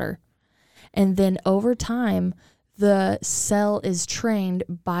with water. And then over time, the cell is trained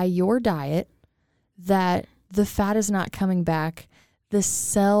by your diet that the fat is not coming back. The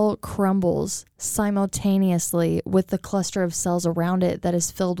cell crumbles simultaneously with the cluster of cells around it that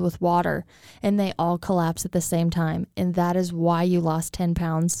is filled with water, and they all collapse at the same time. And that is why you lost 10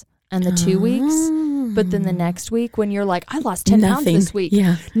 pounds in the 2 weeks. But then the next week, when you're like, I lost 10 pounds this week.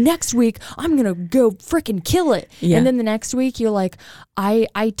 Yeah. Next week, I'm going to go freaking kill it. Yeah. And then the next week, you're like,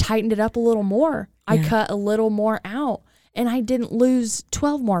 I tightened it up a little more. I Yeah. cut a little more out, and I didn't lose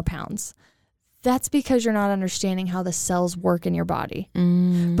 12 more pounds. That's because you're not understanding how the cells work in your body.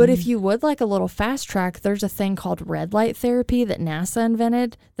 But if you would like a little fast track, there's a thing called red light therapy that NASA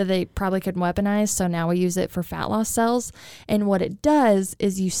invented that they probably could weaponize. So now we use it for fat loss cells. And what it does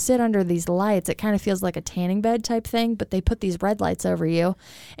is you sit under these lights. It kind of feels like a tanning bed type thing, but they put these red lights over you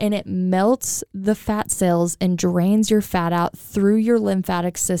and it melts the fat cells and drains your fat out through your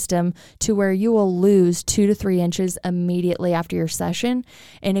lymphatic system to where you will lose 2 to 3 inches immediately after your session.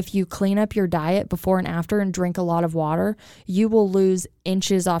 And if you clean up your diet before and after and drink a lot of water, you will lose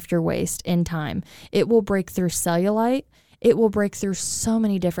inches off your waist in time. It will break through cellulite. It will break through so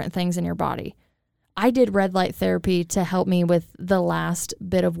many different things in your body. I did red light therapy to help me with the last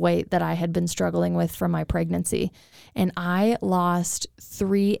bit of weight that I had been struggling with from my pregnancy. And I lost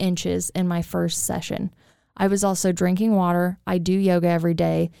 3 inches in my first session. I was also drinking water. I do yoga every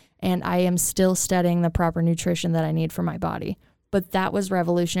day, and I am still studying the proper nutrition that I need for my body. But that was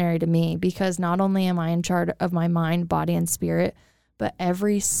revolutionary to me because not only am I in charge of my mind, body, and spirit, but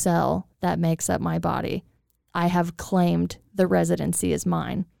every cell that makes up my body, I have claimed the residency is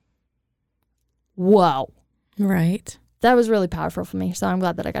mine. Whoa. Right. That was really powerful for me. So I'm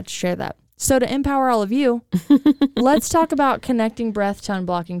glad that I got to share that. So to empower all of you, let's talk about connecting breath to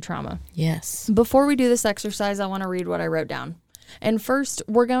unblocking trauma. Yes. Before we do this exercise, I want to read what I wrote down. And first,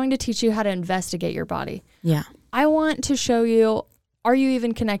 we're going to teach you how to investigate your body. Yeah. I want to show you, are you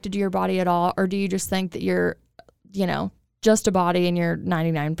even connected to your body at all? Or do you just think that you're, just a body and your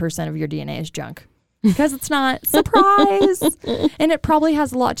 99% of your DNA is junk? Because it's not. Surprise! And it probably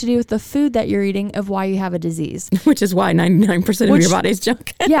has a lot to do with the food that you're eating of why you have a disease. Which is why 99% of your body's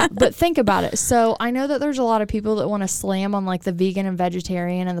junk. Yeah, but think about it. So I know that there's a lot of people that want to slam on like the vegan and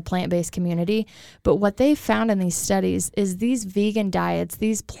vegetarian and the plant-based community. But what they found in these studies is these vegan diets,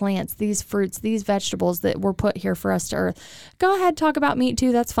 these plants, these fruits, these vegetables that were put here for us to earth. Go ahead, talk about meat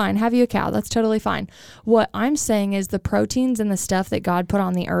too. That's fine. Have you a cow? That's totally fine. What I'm saying is the proteins and the stuff that God put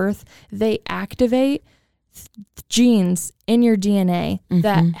on the earth, they activate genes in your DNA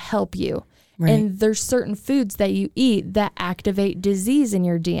that help you. Right. And there's certain foods that you eat that activate disease in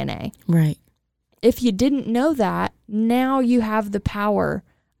your DNA. Right. If you didn't know that, now you have the power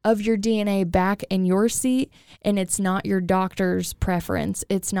of your DNA back in your seat, and it's not your doctor's preference.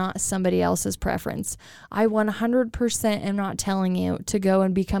 It's not somebody else's preference. I 100% am not telling you to go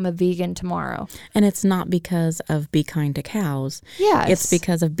and become a vegan tomorrow. And it's not because of be kind to cows. Yes. It's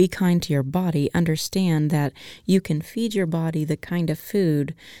because of be kind to your body. Understand that you can feed your body the kind of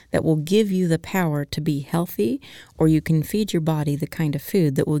food that will give you the power to be healthy, or you can feed your body the kind of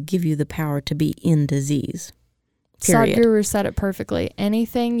food that will give you the power to be in disease. Period. Sadhguru said it perfectly.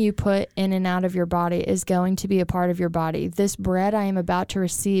 Anything you put in and out of your body is going to be a part of your body. This bread I am about to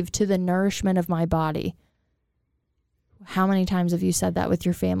receive to the nourishment of my body. How many times have you said that with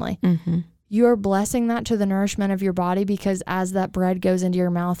your family? Mm-hmm. you are blessing that to the nourishment of your body, because as that bread goes into your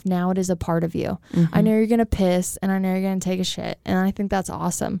mouth, now it is a part of you. I know you're going to piss, and I know you're going to take a shit, and I think that's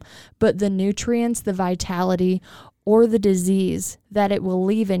awesome. But the nutrients, the vitality, or the disease that it will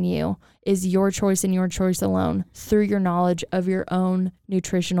leave in you is your choice and your choice alone through your knowledge of your own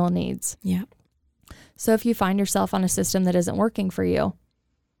nutritional needs. Yeah. So if you find yourself on a system that isn't working for you,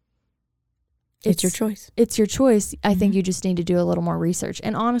 It's your choice. It's your choice. I think you just need to do a little more research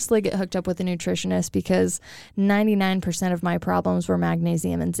and honestly get hooked up with a nutritionist, because 99% of my problems were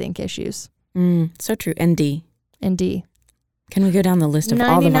magnesium and zinc issues. So true. And D. And D. Can we go down the list of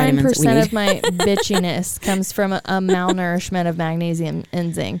all the vitamins that we 99% need? of my bitchiness comes from a malnourishment of magnesium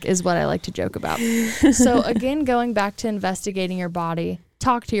and zinc, is what I like to joke about. So again, going back to investigating your body,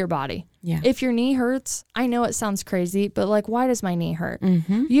 talk to your body. Yeah. If your knee hurts, I know it sounds crazy, but like, why does my knee hurt?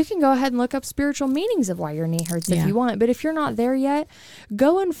 Mm-hmm. You can go ahead and look up spiritual meanings of why your knee hurts if Yeah. you want. But if you're not there yet,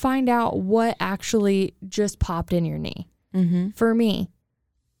 go and find out what actually just popped in your knee. Mm-hmm. For me,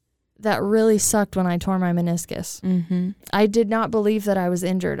 that really sucked when I tore my meniscus. Mm-hmm. I did not believe that I was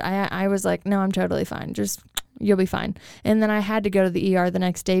injured. I was like, no, I'm totally fine. Just, you'll be fine. And then I had to go to the ER the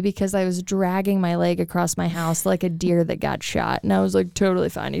next day because I was dragging my leg across my house like a deer that got shot. And I was like, totally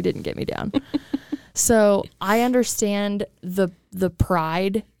fine. He didn't get me down. So I understand the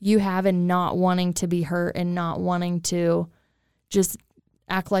pride you have in not wanting to be hurt and not wanting to just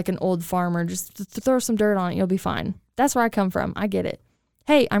act like an old farmer. Just throw some dirt on it. You'll be fine. That's where I come from. I get it.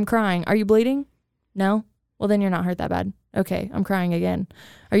 Hey, I'm crying. Are you bleeding? No? Well, then you're not hurt that bad. Okay, I'm crying again.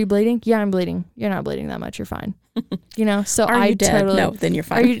 Are you bleeding? Yeah, I'm bleeding. You're not bleeding that much. You're fine. You know, so Are you dead? No, then you're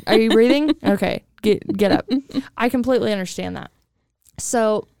fine. Are you breathing? Okay, get up. I completely understand that.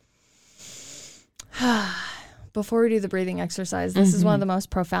 So before we do the breathing exercise, this is one of the most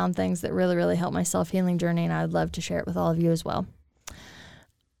profound things that really, really helped my self-healing journey, and I would love to share it with all of you as well.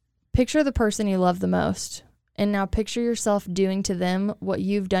 Picture the person you love the most. And now picture yourself doing to them what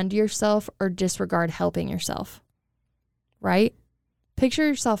you've done to yourself, or disregard helping yourself, right? Picture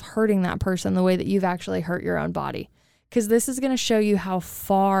yourself hurting that person the way that you've actually hurt your own body, because this is going to show you how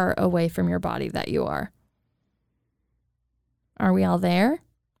far away from your body that you are. Are we all there?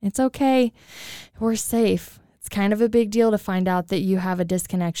 It's okay. We're safe. It's kind of a big deal to find out that you have a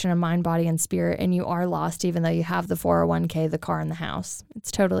disconnection of mind, body, and spirit, and you are lost even though you have the 401k, the car, and the house. It's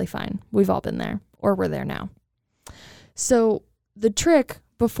totally fine. We've all been there, or we're there now. So the trick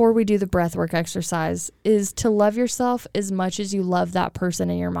before we do the breathwork exercise is to love yourself as much as you love that person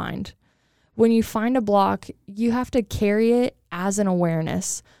in your mind. When you find a block, you have to carry it as an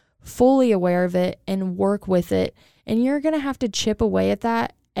awareness, fully aware of it, and work with it. And you're going to have to chip away at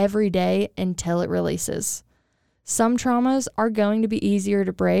that every day until it releases. Some traumas are going to be easier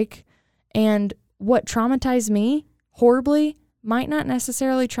to break, and what traumatized me horribly might not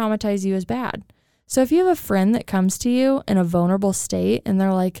necessarily traumatize you as bad. So if you have a friend that comes to you in a vulnerable state and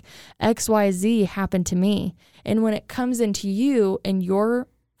they're like, XYZ happened to me, and when it comes into you and your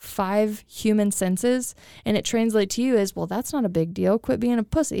 5 human senses and it translates to you as, well, that's not a big deal, quit being a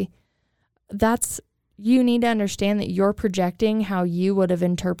pussy. You need to understand that you're projecting how you would have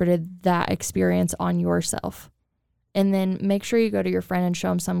interpreted that experience on yourself. And then make sure you go to your friend and show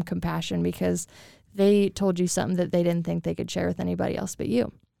them some compassion, because they told you something that they didn't think they could share with anybody else but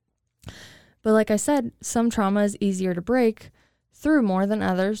you. But like I said, some trauma is easier to break through more than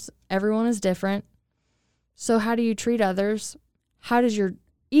others. Everyone is different. So how do you treat others? How does your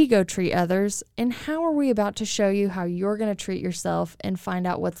ego treat others? And how are we about to show you how you're going to treat yourself and find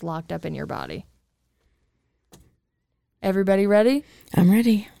out what's locked up in your body? Everybody ready? I'm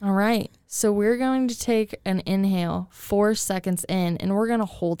ready. All right. So we're going to take an inhale 4 seconds in, and we're going to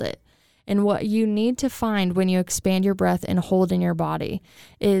hold it. And what you need to find when you expand your breath and hold in your body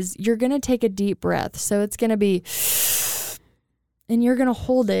is you're going to take a deep breath. So it's going to be, and you're going to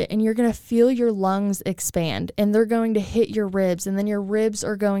hold it, and you're going to feel your lungs expand, and they're going to hit your ribs, and then your ribs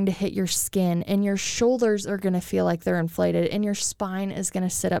are going to hit your skin, and your shoulders are going to feel like they're inflated, and your spine is going to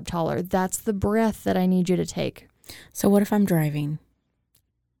sit up taller. That's the breath that I need you to take. So what if I'm driving?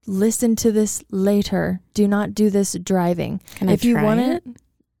 Listen to this later. Do not do this driving. Can I if you try want it?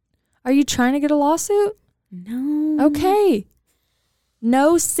 Are you trying to get a lawsuit? No. Okay.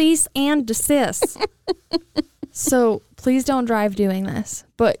 No cease and desist. So please don't drive doing this,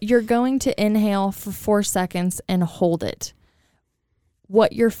 but you're going to inhale for 4 seconds and hold it.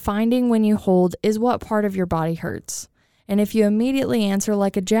 What you're finding when you hold is what part of your body hurts. And if you immediately answer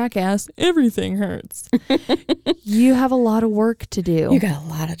like a jackass, everything hurts, you have a lot of work to do. You got a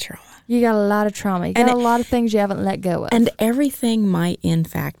lot of trauma. You got a lot of trauma. You got a lot of things you haven't let go of. And everything might in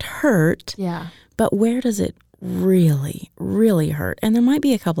fact hurt. Yeah. But where does it really, really hurt. And there might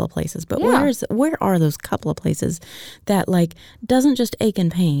be a couple of places, but Yeah. where are those couple of places that like doesn't just ache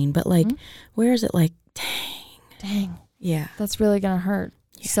and pain, but like where is it like, Dang, yeah. that's really going to hurt.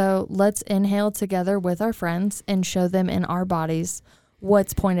 Yeah. So let's inhale together with our friends and show them in our bodies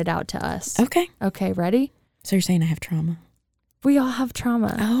what's pointed out to us. Okay. Okay, ready? So you're saying I have trauma? We all have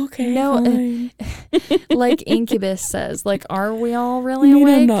trauma. Okay. No, fine. Like Incubus says, like, are we all really You mean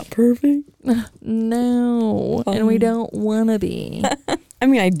awake? I'm not perfect? No, and we Fine. don't want to be. I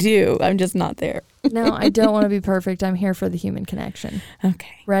mean, I do. I'm just not there. No, I don't want to be perfect. I'm here for the human connection.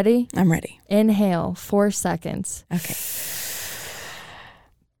 Okay. Ready? I'm ready. Inhale, 4 seconds. Okay.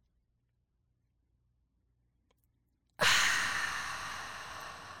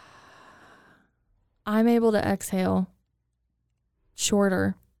 I'm able to exhale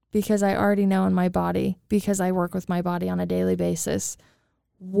shorter because I already know in my body, because I work with my body on a daily basis,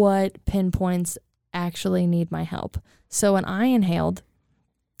 what pinpoints actually need my help. So when I inhaled,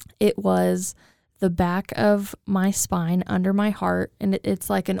 it was the back of my spine under my heart, and it's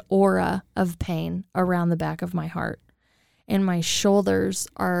like an aura of pain around the back of my heart. And my shoulders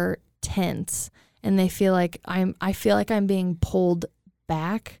are tense, and I feel like I'm being pulled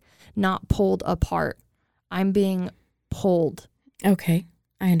back, not pulled apart. I'm being pulled. Okay.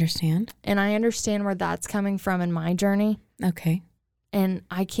 I understand. And I understand where that's coming from in my journey. Okay. And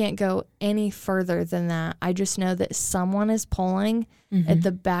I can't go any further than that. I just know that someone is pulling at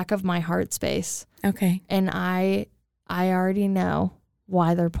the back of my heart space. Okay. And I already know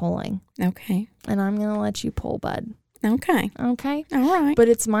why they're pulling. Okay. And I'm going to let you pull, bud. Okay. Okay? All right. But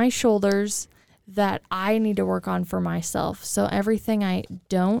it's my shoulders that I need to work on for myself. So everything I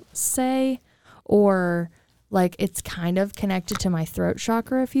don't say, or like it's kind of connected to my throat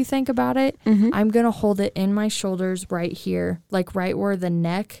chakra if you think about it, I'm going to hold it in my shoulders right here, like right where the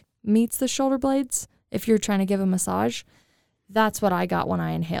neck meets the shoulder blades. If you're trying to give a massage, that's what I got when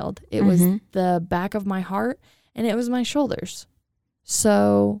I inhaled. It was the back of my heart and it was my shoulders.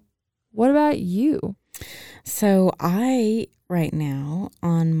 So what about you? So I, right now,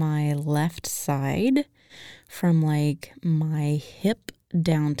 on my left side, from like my hip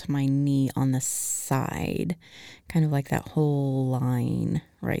down to my knee on the side, kind of like that whole line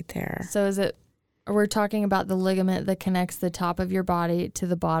right there. So we're talking about the ligament that connects the top of your body to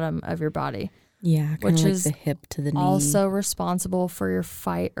the bottom of your body, Yeah, kind which of like is the hip to the knee. also responsible for your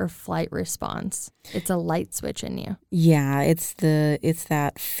fight or flight response. It's a light switch in you. Yeah, it's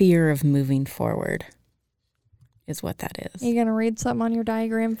that fear of moving forward is what that is. You going to read something on your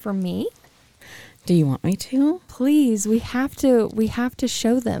diagram for me? Do you want me to? Please, we have to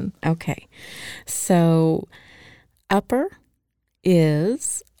show them. Okay. So upper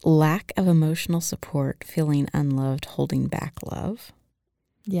is lack of emotional support, feeling unloved, holding back love.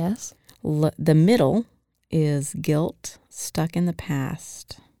 Yes. The middle is guilt, stuck in the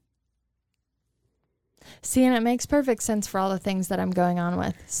past. See, and it makes perfect sense for all the things that I'm going on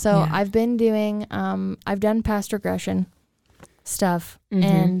with. So Yeah. I've been doing, I've done past regression stuff,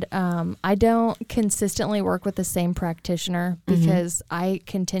 and I don't consistently work with the same practitioner because I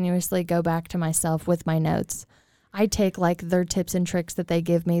continuously go back to myself with my notes. I take like their tips and tricks that they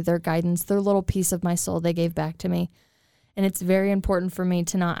give me, their guidance, their little piece of my soul they gave back to me. And it's very important for me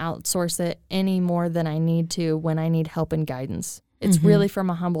to not outsource it any more than I need to when I need help and guidance. It's really from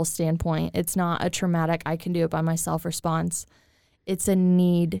a humble standpoint. It's not a traumatic, I can do it by myself response. It's a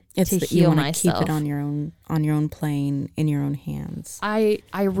need to that you heal want to myself. keep it on your own plane, in your own hands. I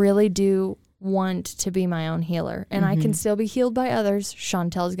really do want to be my own healer, and I can still be healed by others.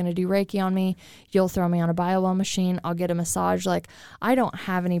 Chantel's going to do Reiki on me. You'll throw me on a BioWell machine. I'll get a massage. Like, I don't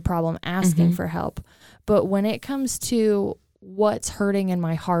have any problem asking for help. But when it comes to what's hurting in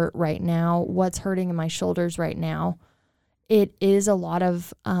my heart right now, what's hurting in my shoulders right now, it is a lot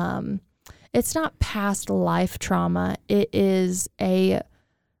of, it's not past life trauma. It is a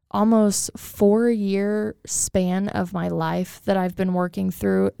almost 4-year span of my life that I've been working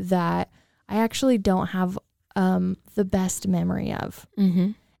through that I actually don't have the best memory of.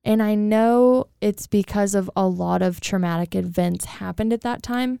 And I know it's because of a lot of traumatic events happened at that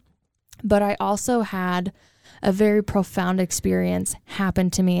time, but I also had a very profound experience happen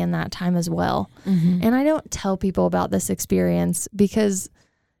to me in that time as well. And I don't tell people about this experience because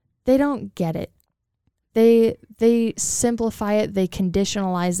they don't get it. They simplify it, they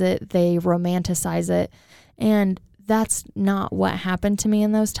conditionalize it, they romanticize it, and that's not what happened to me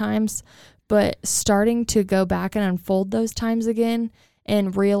in those times. But starting to go back and unfold those times again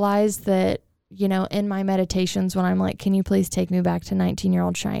and realize that, you know, in my meditations when I'm like, can you please take me back to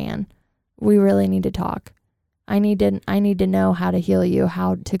 19-year-old Cheyenne? We really need to talk. I need to know how to heal you,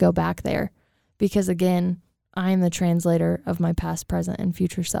 how to go back there. Because again, I am the translator of my past, present, and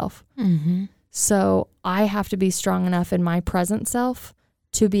future self. Mm-hmm. So I have to be strong enough in my present self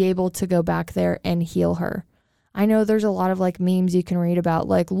to be able to go back there and heal her. I know there's a lot of like memes you can read about,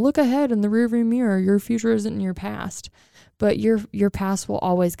 like, look ahead in the rearview mirror. Your future isn't in your past, but your past will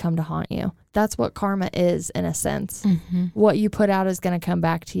always come to haunt you. That's what karma is, in a sense. Mm-hmm. What you put out is going to come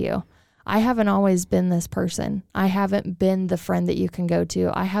back to you. I haven't always been this person. I haven't been the friend that you can go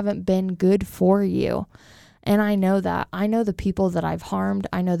to. I haven't been good for you. And I know that. I know the people that I've harmed.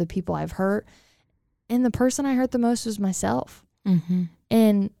 I know the people I've hurt. And the person I hurt the most was myself. Mm-hmm.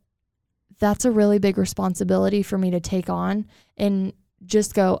 And that's a really big responsibility for me to take on and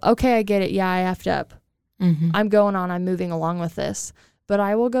just go, okay, I get it. Yeah, I effed up. Mm-hmm. I'm going on. I'm moving along with this. But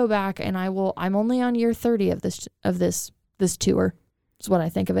I will go back and I'm only on year 30 of this tour. Is what I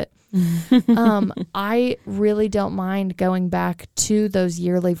think of it. I really don't mind going back to those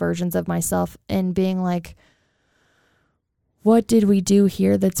yearly versions of myself and being like, what did we do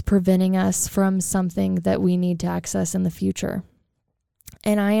here that's preventing us from something that we need to access in the future?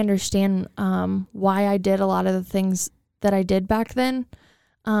 And I understand why I did a lot of the things that I did back then.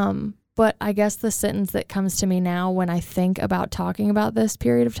 But I guess the sentence that comes to me now when I think about talking about this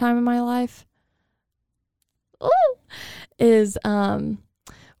period of time in my life is,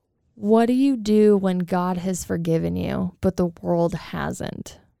 what do you do when God has forgiven you, but the world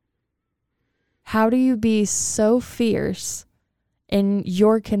hasn't? How do you be so fierce in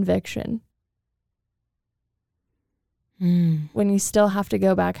your conviction when you still have to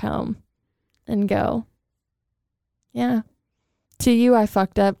go back home and go, yeah, to you, I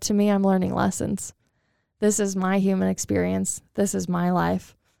fucked up. To me, I'm learning lessons. This is my human experience. This is my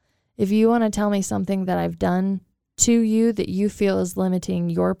life. If you want to tell me something that I've done to you that you feel is limiting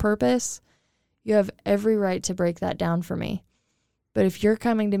your purpose, you have every right to break that down for me. But if you're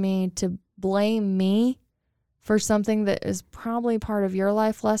coming to me to blame me for something that is probably part of your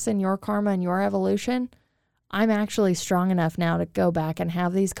life lesson, your karma, and your evolution, I'm actually strong enough now to go back and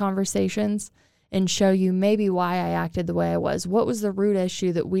have these conversations and show you maybe why I acted the way I was. What was the root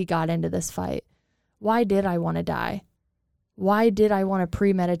issue that we got into this fight? Why did I want to die? Why did I want to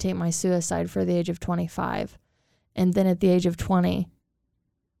premeditate my suicide for the age of 25? And then at the age of 20,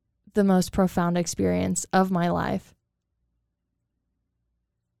 the most profound experience of my life.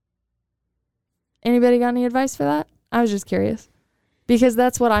 Anybody got any advice for that? I was just curious. Because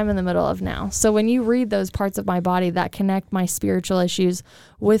that's what I'm in the middle of now. So when you read those parts of my body that connect my spiritual issues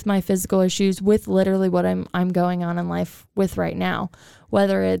with my physical issues, with literally what I'm going on in life with right now,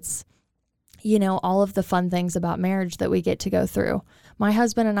 whether it's, you know, all of the fun things about marriage that we get to go through. My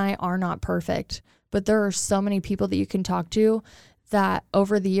husband and I are not perfect, but there are so many people that you can talk to that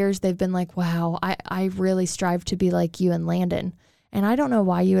over the years they've been like, wow, I really strive to be like you and Landon. And I don't know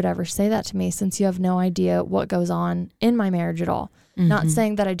why you would ever say that to me, since you have no idea what goes on in my marriage at all. Mm-hmm. Not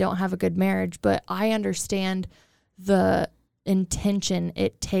saying that I don't have a good marriage, but I understand the intention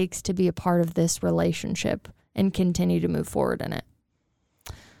it takes to be a part of this relationship and continue to move forward in it.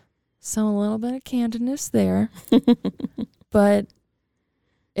 So a little bit of candidness there. But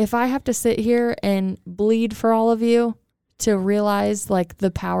if I have to sit here and bleed for all of you to realize like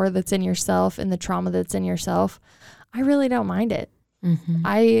the power that's in yourself and the trauma that's in yourself, I really don't mind it. Mm-hmm.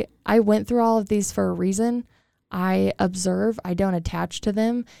 I went through all of these for a reason. I observe. I don't attach to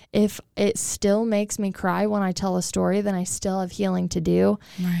them. If it still makes me cry when I tell a story, then I still have healing to do.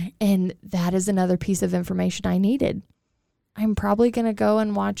 Right. And that is another piece of information I needed. I'm probably going to go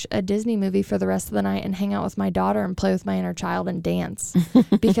and watch a Disney movie for the rest of the night and hang out with my daughter and play with my inner child and dance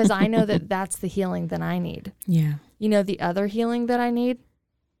because I know that that's the healing that I need. Yeah. You know, the other healing that I need?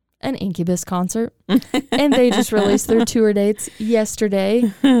 An Incubus concert. And they just released their tour dates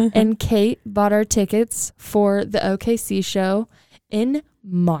yesterday. And Kate bought our tickets for the OKC show in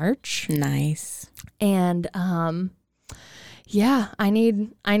March. Nice. And yeah, I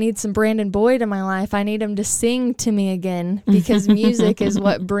need some Brandon Boyd in my life. I need him to sing to me again because music is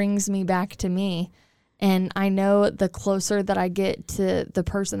what brings me back to me. And I know the closer that I get to the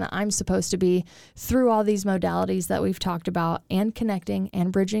person that I'm supposed to be through all these modalities that we've talked about and connecting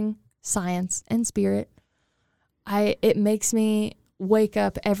and bridging science and spirit, it makes me wake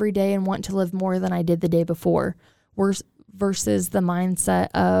up every day and want to live more than I did the day before, versus the mindset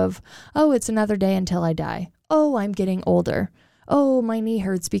of, oh, it's another day until I die. Oh, I'm getting older. Oh, my knee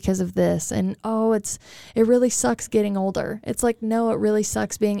hurts because of this. And oh, it really sucks getting older. It's like, no, it really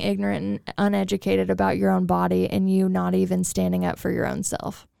sucks being ignorant and uneducated about your own body and you not even standing up for your own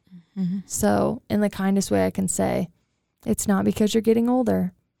self. Mm-hmm. So in the kindest way I can say, it's not because you're getting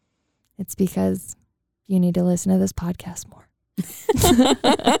older. It's because you need to listen to this podcast more.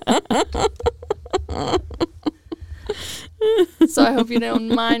 so I hope you don't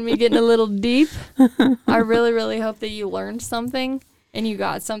mind me getting a little deep. I really, really hope that you learned something and you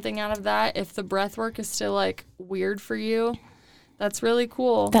got something out of that. If the breath work is still like weird for you, that's really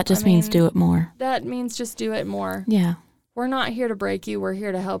cool. That just means do it more. That means just do it more. Yeah. We're not here to break you. We're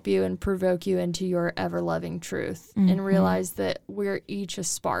here to help you and provoke you into your ever-loving truth and realize that we're each a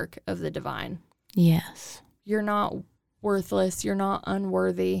spark of the divine. Yes. You're not worthless. You're not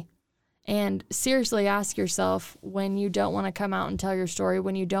unworthy. And seriously ask yourself, when you don't want to come out and tell your story,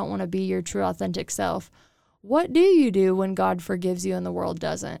 when you don't want to be your true authentic self, what do you do when God forgives you and the world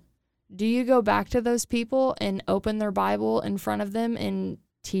doesn't? Do you go back to those people and open their Bible in front of them and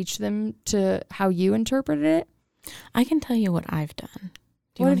teach them to how you interpreted it? I can tell you what I've done.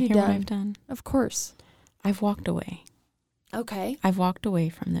 Do you What want have to you hear done? what I've done? Of course. I've walked away. Okay. I've walked away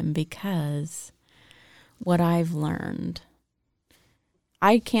from them because what I've learned,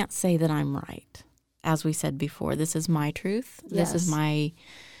 I can't say that I'm right. As we said before, this is my truth. This is Yes. my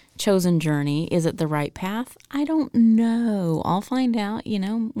chosen journey. Is it the right path? I don't know. I'll find out,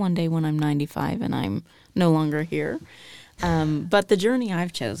 one day when I'm 95 and I'm no longer here. But the journey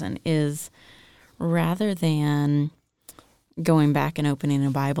I've chosen is, rather than going back and opening a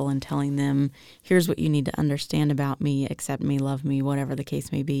Bible and telling them, here's what you need to understand about me, accept me, love me, whatever the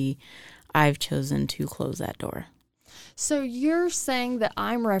case may be, I've chosen to close that door. So you're saying that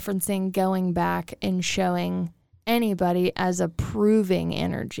I'm referencing going back and showing anybody as a proving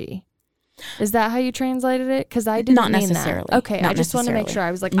energy. Is that how you translated it? Because I didn't Not mean necessarily. that. Okay, Not I just want to make necessarily. sure.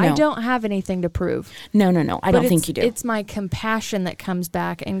 I was like, No. I don't have anything to prove. No, I don't think you do. It's my compassion that comes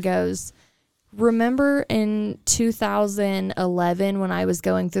back and goes, remember in 2011 when I was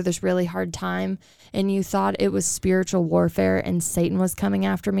going through this really hard time and you thought it was spiritual warfare and Satan was coming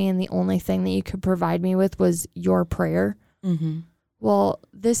after me and the only thing that you could provide me with was your prayer? Mm-hmm. Well,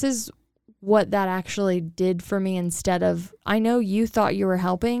 this is what that actually did for me instead of, I know you thought you were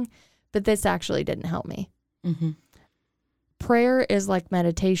helping, but this actually didn't help me. Mm-hmm. Prayer is like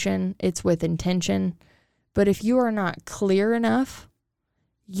meditation. It's with intention. But if you are not clear enough,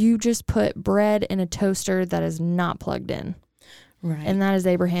 you just put bread in a toaster that is not plugged in. Right. And that is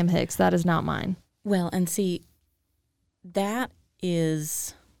Abraham Hicks. That is not mine. Well, and see, that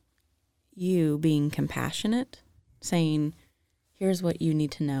is you being compassionate, saying, here's what you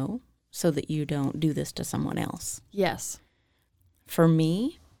need to know so that you don't do this to someone else. Yes. For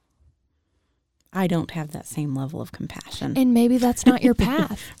me, I don't have that same level of compassion. And maybe that's not your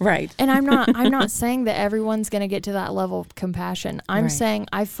path. Right. And I'm not saying that everyone's going to get to that level of compassion. I'm Right. saying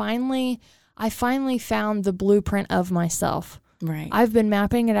I finally found the blueprint of myself. Right. I've been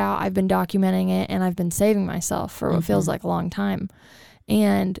mapping it out, I've been documenting it, and I've been saving myself for what feels like a long time.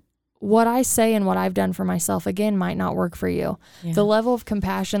 And what I say and what I've done for myself, again, might not work for you. Yeah. The level of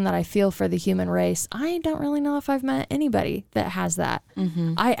compassion that I feel for the human race, I don't really know if I've met anybody that has that.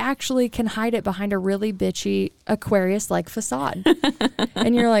 Mm-hmm. I actually can hide it behind a really bitchy Aquarius-like facade.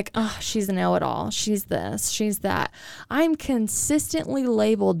 And you're like, oh, she's a know-it-all. She's this, she's that. I'm consistently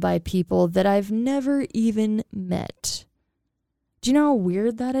labeled by people that I've never even met. Do you know how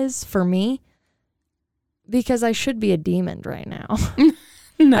weird that is for me? Because I should be a demon right now.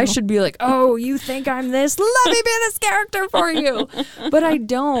 No. I should be like, oh, you think I'm this? Let me be this character for you. But I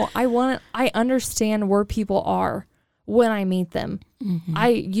don't. I understand where people are when I meet them.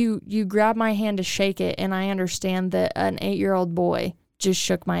 Mm-hmm. You grab my hand to shake it, and I understand that an 8-year-old boy just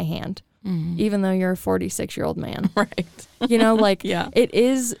shook my hand, even though you're a 46-year-old man. Right. You know, like Yeah. it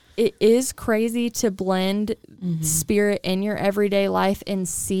is crazy to blend spirit in your everyday life and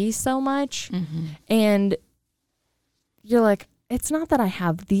see so much. And you're like, it's not that I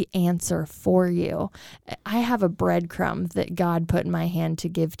have the answer for you. I have a breadcrumb that God put in my hand to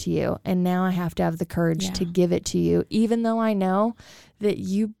give to you. And now I have to have the courage to give it to you, even though I know that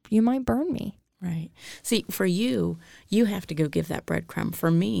you might burn me. Right. See, for you, you have to go give that breadcrumb. For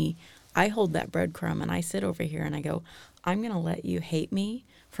me, I hold that breadcrumb and I sit over here and I go, I'm going to let you hate me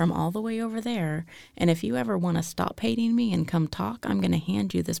from all the way over there. And if you ever want to stop hating me and come talk, I'm going to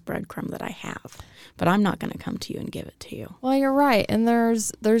hand you this breadcrumb that I have. But I'm not going to come to you and give it to you. Well, you're right. And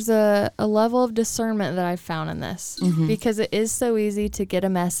there's a level of discernment that I've found in this because it is so easy to get a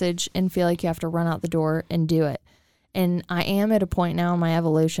message and feel like you have to run out the door and do it. And I am at a point now in my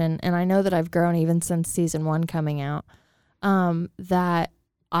evolution, and I know that I've grown even since season 1 coming out, that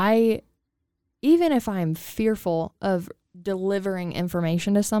even if I'm fearful of delivering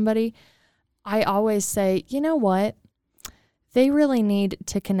information to somebody, I always say, you know what? They really need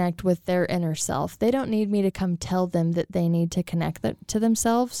to connect with their inner self. They don't need me to come tell them that they need to connect to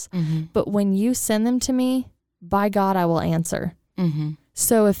themselves. But when you send them to me, by God, I will answer.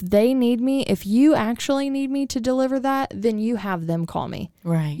 So if they need me, if you actually need me to deliver that, then you have them call me.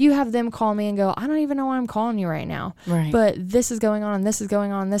 Right. You have them call me and go, I don't even know why I'm calling you right now. Right. But this is going on, and this is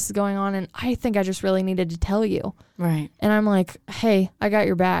going on, and this is going on. And I think I just really needed to tell you. Right. And I'm like, hey, I got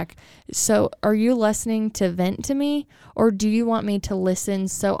your back. So are you listening to vent to me, or do you want me to listen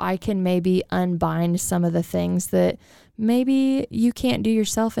so I can maybe unbind some of the things that maybe you can't do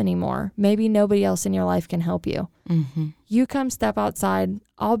yourself anymore? Maybe nobody else in your life can help you. Mm-hmm. You come step outside.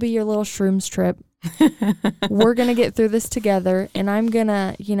 I'll be your little shrooms trip. We're going to get through this together, and I'm going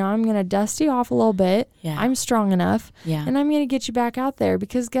to dust you off a little bit. Yeah. I'm strong enough, Yeah. and I'm going to get you back out there,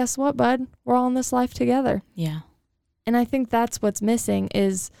 because guess what, bud? We're all in this life together. Yeah. And I think that's what's missing,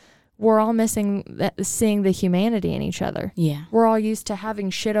 is we're all missing seeing the humanity in each other. Yeah. We're all used to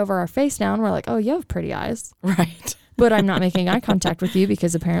having shit over our face now, and we're like, oh, you have pretty eyes. Right. But I'm not making eye contact with you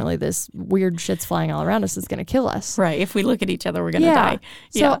because apparently this weird shit's flying all around us is going to kill us. Right. If we look at each other, we're going to die.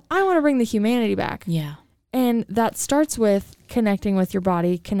 So I want to bring the humanity back. Yeah. And that starts with connecting with your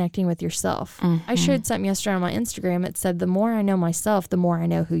body, connecting with yourself. Mm-hmm. I shared something yesterday on my Instagram. It said, the more I know myself, the more I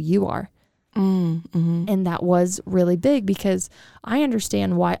know who you are. Mm-hmm. And that was really big, because I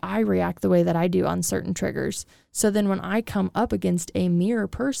understand why I react the way that I do on certain triggers. So then when I come up against a mirror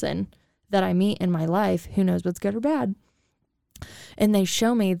person that I meet in my life, who knows what's good or bad, and they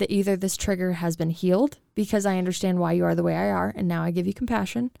show me that either this trigger has been healed because I understand why you are the way I are, and now I give you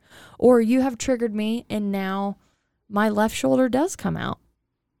compassion, or you have triggered me and now my left shoulder does come out.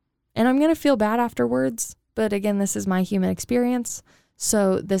 And I'm going to feel bad afterwards, but again, this is my human experience.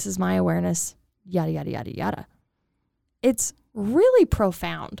 So this is my awareness, yada, yada, yada, yada. It's really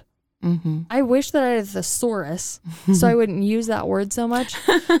profound. Mm-hmm. I wish that I had a thesaurus so I wouldn't use that word so much,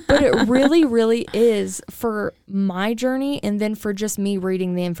 but it really, really is for my journey. And then for just me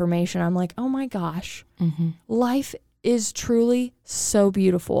reading the information, I'm like, oh my gosh, life is truly so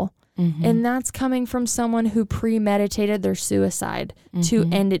beautiful. And that's coming from someone who premeditated their suicide to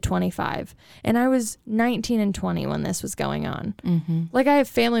end at 25. And I was 19 and 20 when this was going on. Like, I have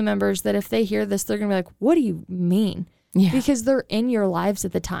family members that if they hear this, they're going to be like, what do you mean? Yeah. Because they're in your lives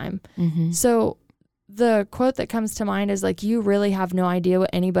at the time. So the quote that comes to mind is like, you really have no idea what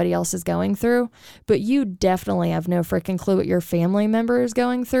anybody else is going through, but you definitely have no freaking clue what your family member is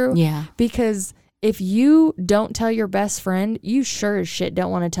going through. Yeah. Because if you don't tell your best friend, you sure as shit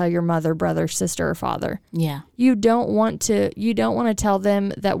don't want to tell your mother, brother, sister, or father. Yeah. You don't want to tell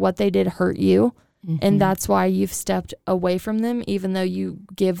them that what they did hurt you. And that's why you've stepped away from them, even though you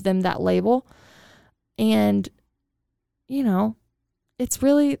give them that label. And you know, that's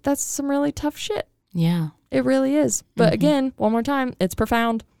some really tough shit. Yeah. It really is. But again, one more time, it's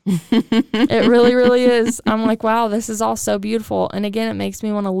profound. It really, really is. I'm like, wow, this is all so beautiful. And again, it makes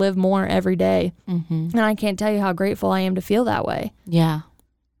me want to live more every day. And I can't tell you how grateful I am to feel that way. Yeah.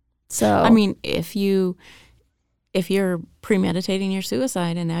 So, I mean, if you're premeditating your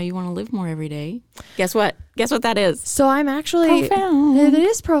suicide and now you want to live more every day, guess what? Guess what that is? so I'm actually, Profound. it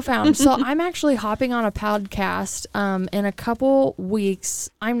is profound. So I'm actually hopping on a podcast in a couple weeks.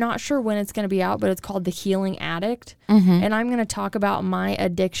 I'm not sure when it's going to be out, but it's called The Healing Addict. And I'm going to talk about my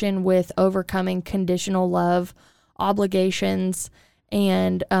addiction with overcoming conditional love, obligations,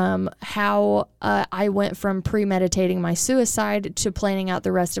 and how I went from premeditating my suicide to planning out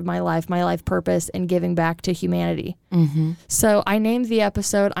the rest of my life purpose, and giving back to humanity. So I named the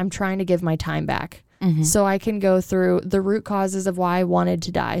episode, I'm Trying to Give My Time Back. So I can go through the root causes of why I wanted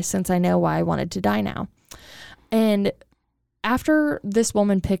to die, since I know why I wanted to die now. And after this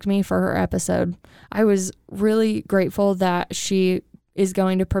woman picked me for her episode, I was really grateful that she is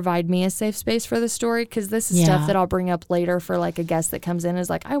going to provide me a safe space for the story, because this is stuff that I'll bring up later for like a guest that comes in is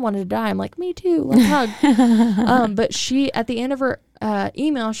like, I wanted to die. I'm like, me too, let's hug. But she, at the end of her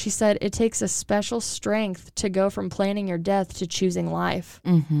email, she said, it takes a special strength to go from planning your death to choosing life.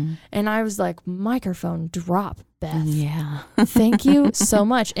 And I was like, microphone drop, Beth. Yeah. Thank you so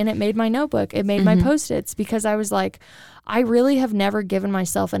much. And it made my notebook. It made my Post-its, because I was like, I really have never given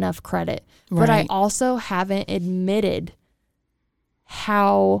myself enough credit, but I also haven't admitted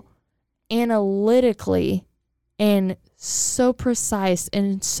how analytically and so precise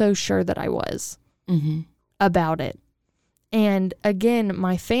and so sure that I was about it. And again,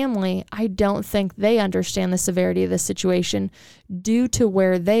 my family, I don't think they understand the severity of the situation due to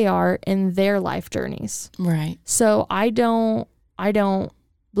where they are in their life journeys. Right. So I don't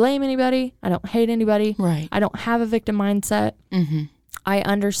blame anybody. I don't hate anybody. Right. I don't have a victim mindset. I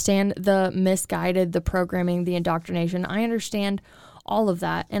understand the misguided, the programming, the indoctrination. I understand all of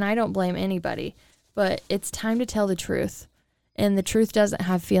that, and I don't blame anybody. But it's time to tell the truth. And the truth doesn't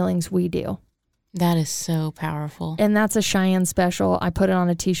have feelings, we do. That is so powerful. And that's a Cheyenne special. I put it on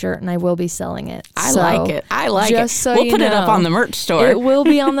a t-shirt and I will be selling it. I like it. I like just it. So we'll you put it up know, on the merch store. It will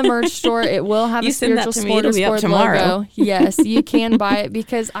be on the merch store. It will have You a send that Spiritual to me, it'll be up Smorgasbord tomorrow. logo. Yes, you can buy it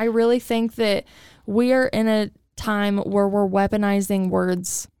because I really think that we are in a time where we're weaponizing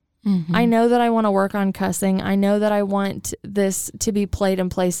words. Mhm. I know that I want to work on cussing. I know that I want this to be played in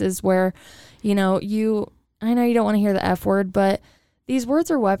places where, I know you don't want to hear the F word, but these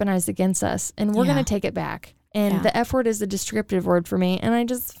words are weaponized against us and we're Yeah. going to take it back. And Yeah. the F word is a descriptive word for me. And I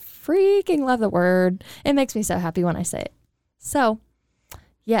just freaking love the word. It makes me so happy when I say it. So,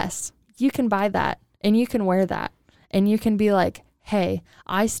 yes, you can buy that and you can wear that and you can be like, hey,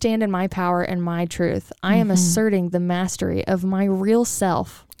 I stand in my power and my truth. I am asserting the mastery of my real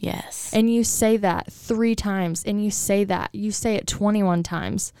self. Yes. And you say that 3 times and you say it 21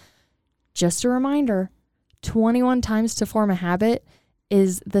 times. Just a reminder, 21 times to form a habit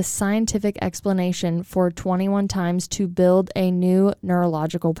is the scientific explanation for 21 times to build a new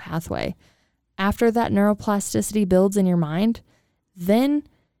neurological pathway. After that neuroplasticity builds in your mind, then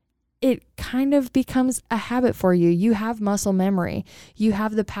it kind of becomes a habit for you. You have muscle memory. You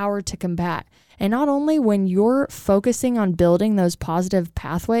have the power to combat. And not only when you're focusing on building those positive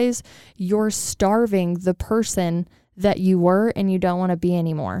pathways, you're starving the person that you were and you don't want to be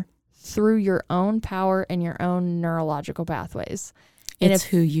anymore through your own power and your own neurological pathways. And It's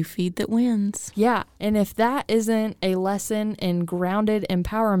who you feed that wins. Yeah. And if that isn't a lesson in grounded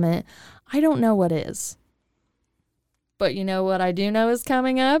empowerment, I don't know what is. But you know what I do know is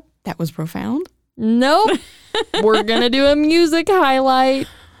coming up? That was profound. Nope. We're going to do a music highlight.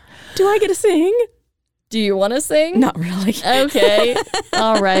 Do I get to sing? Do you want to sing? Not really. Okay.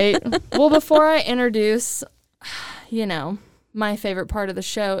 All right. Well, before I introduce, my favorite part of the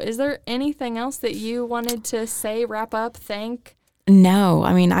show, is there anything else that you wanted to say, wrap up, thank? No.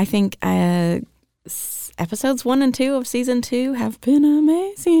 I mean, I think episodes 1 and 2 of season 2 have been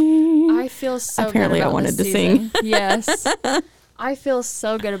amazing. I feel so Apparently good I about wanted this to season. sing. Yes. I feel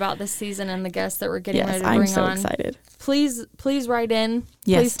so good about this season and the guests that we're getting ready Yes, to bring I'm so on. excited. Please write in.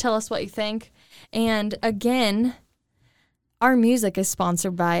 Yes. Please tell us what you think. And again, our music is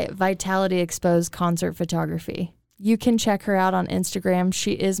sponsored by Vitality Exposed Concert Photography. You can check her out on Instagram.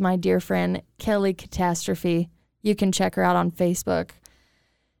 She is my dear friend, Kelly Catastrophe. You can check her out on Facebook.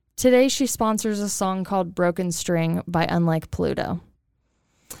 Today, she sponsors a song called Broken String by Unlike Pluto.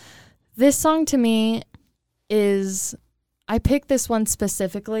 This song to me is, I picked this one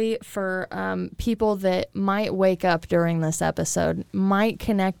specifically for people that might wake up during this episode, might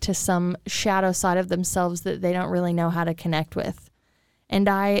connect to some shadow side of themselves that they don't really know how to connect with. And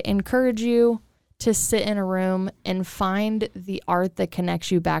I encourage you to sit in a room and find the art that connects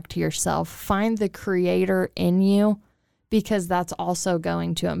you back to yourself. Find the creator in you, because that's also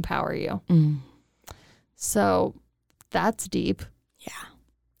going to empower you. So that's deep. Yeah.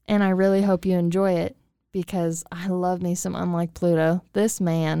 And I really hope you enjoy it, because I love me some Unlike Pluto. This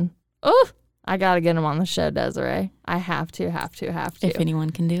man, I got to get him on the show, Desiree. I have to. If anyone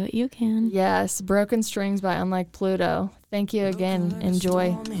can do it, you can. Yes, Broken Strings by Unlike Pluto. Thank you again.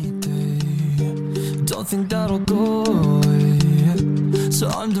 Enjoy. Don't think that'll go away. So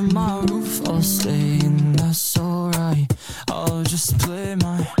under my roof I'll stay, and that's alright. I'll just play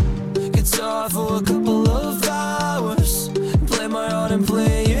my guitar for a couple of hours, play my heart and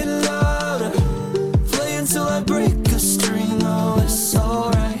play it louder, play until I break a string. Oh, it's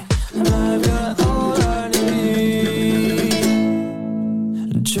alright, I've got all I need.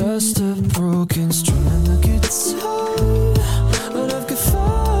 Just a broken string on the guitar, but I've got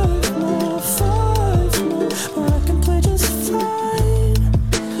five more, but I can play just fine.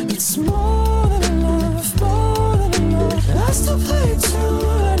 It's more than enough, more than enough. I still play it too,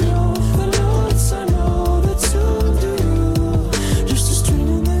 I know the notes, I know the tune. Do you? Just a string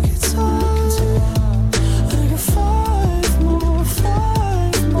on the guitar. I got five more,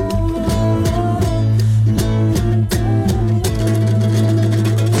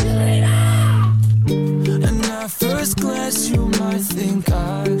 And at first glance you might think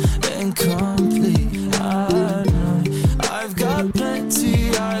I'm incomplete. I know I've got plenty,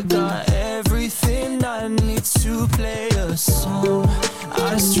 I got everything I need to play a song.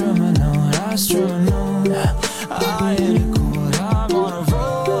 I strum a note, I hit a chord, I'm on a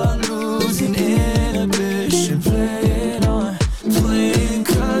roll, I'm losing inhibition. Playing on, playing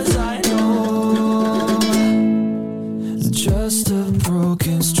 'cause I know just a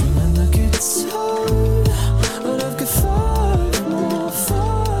broken string.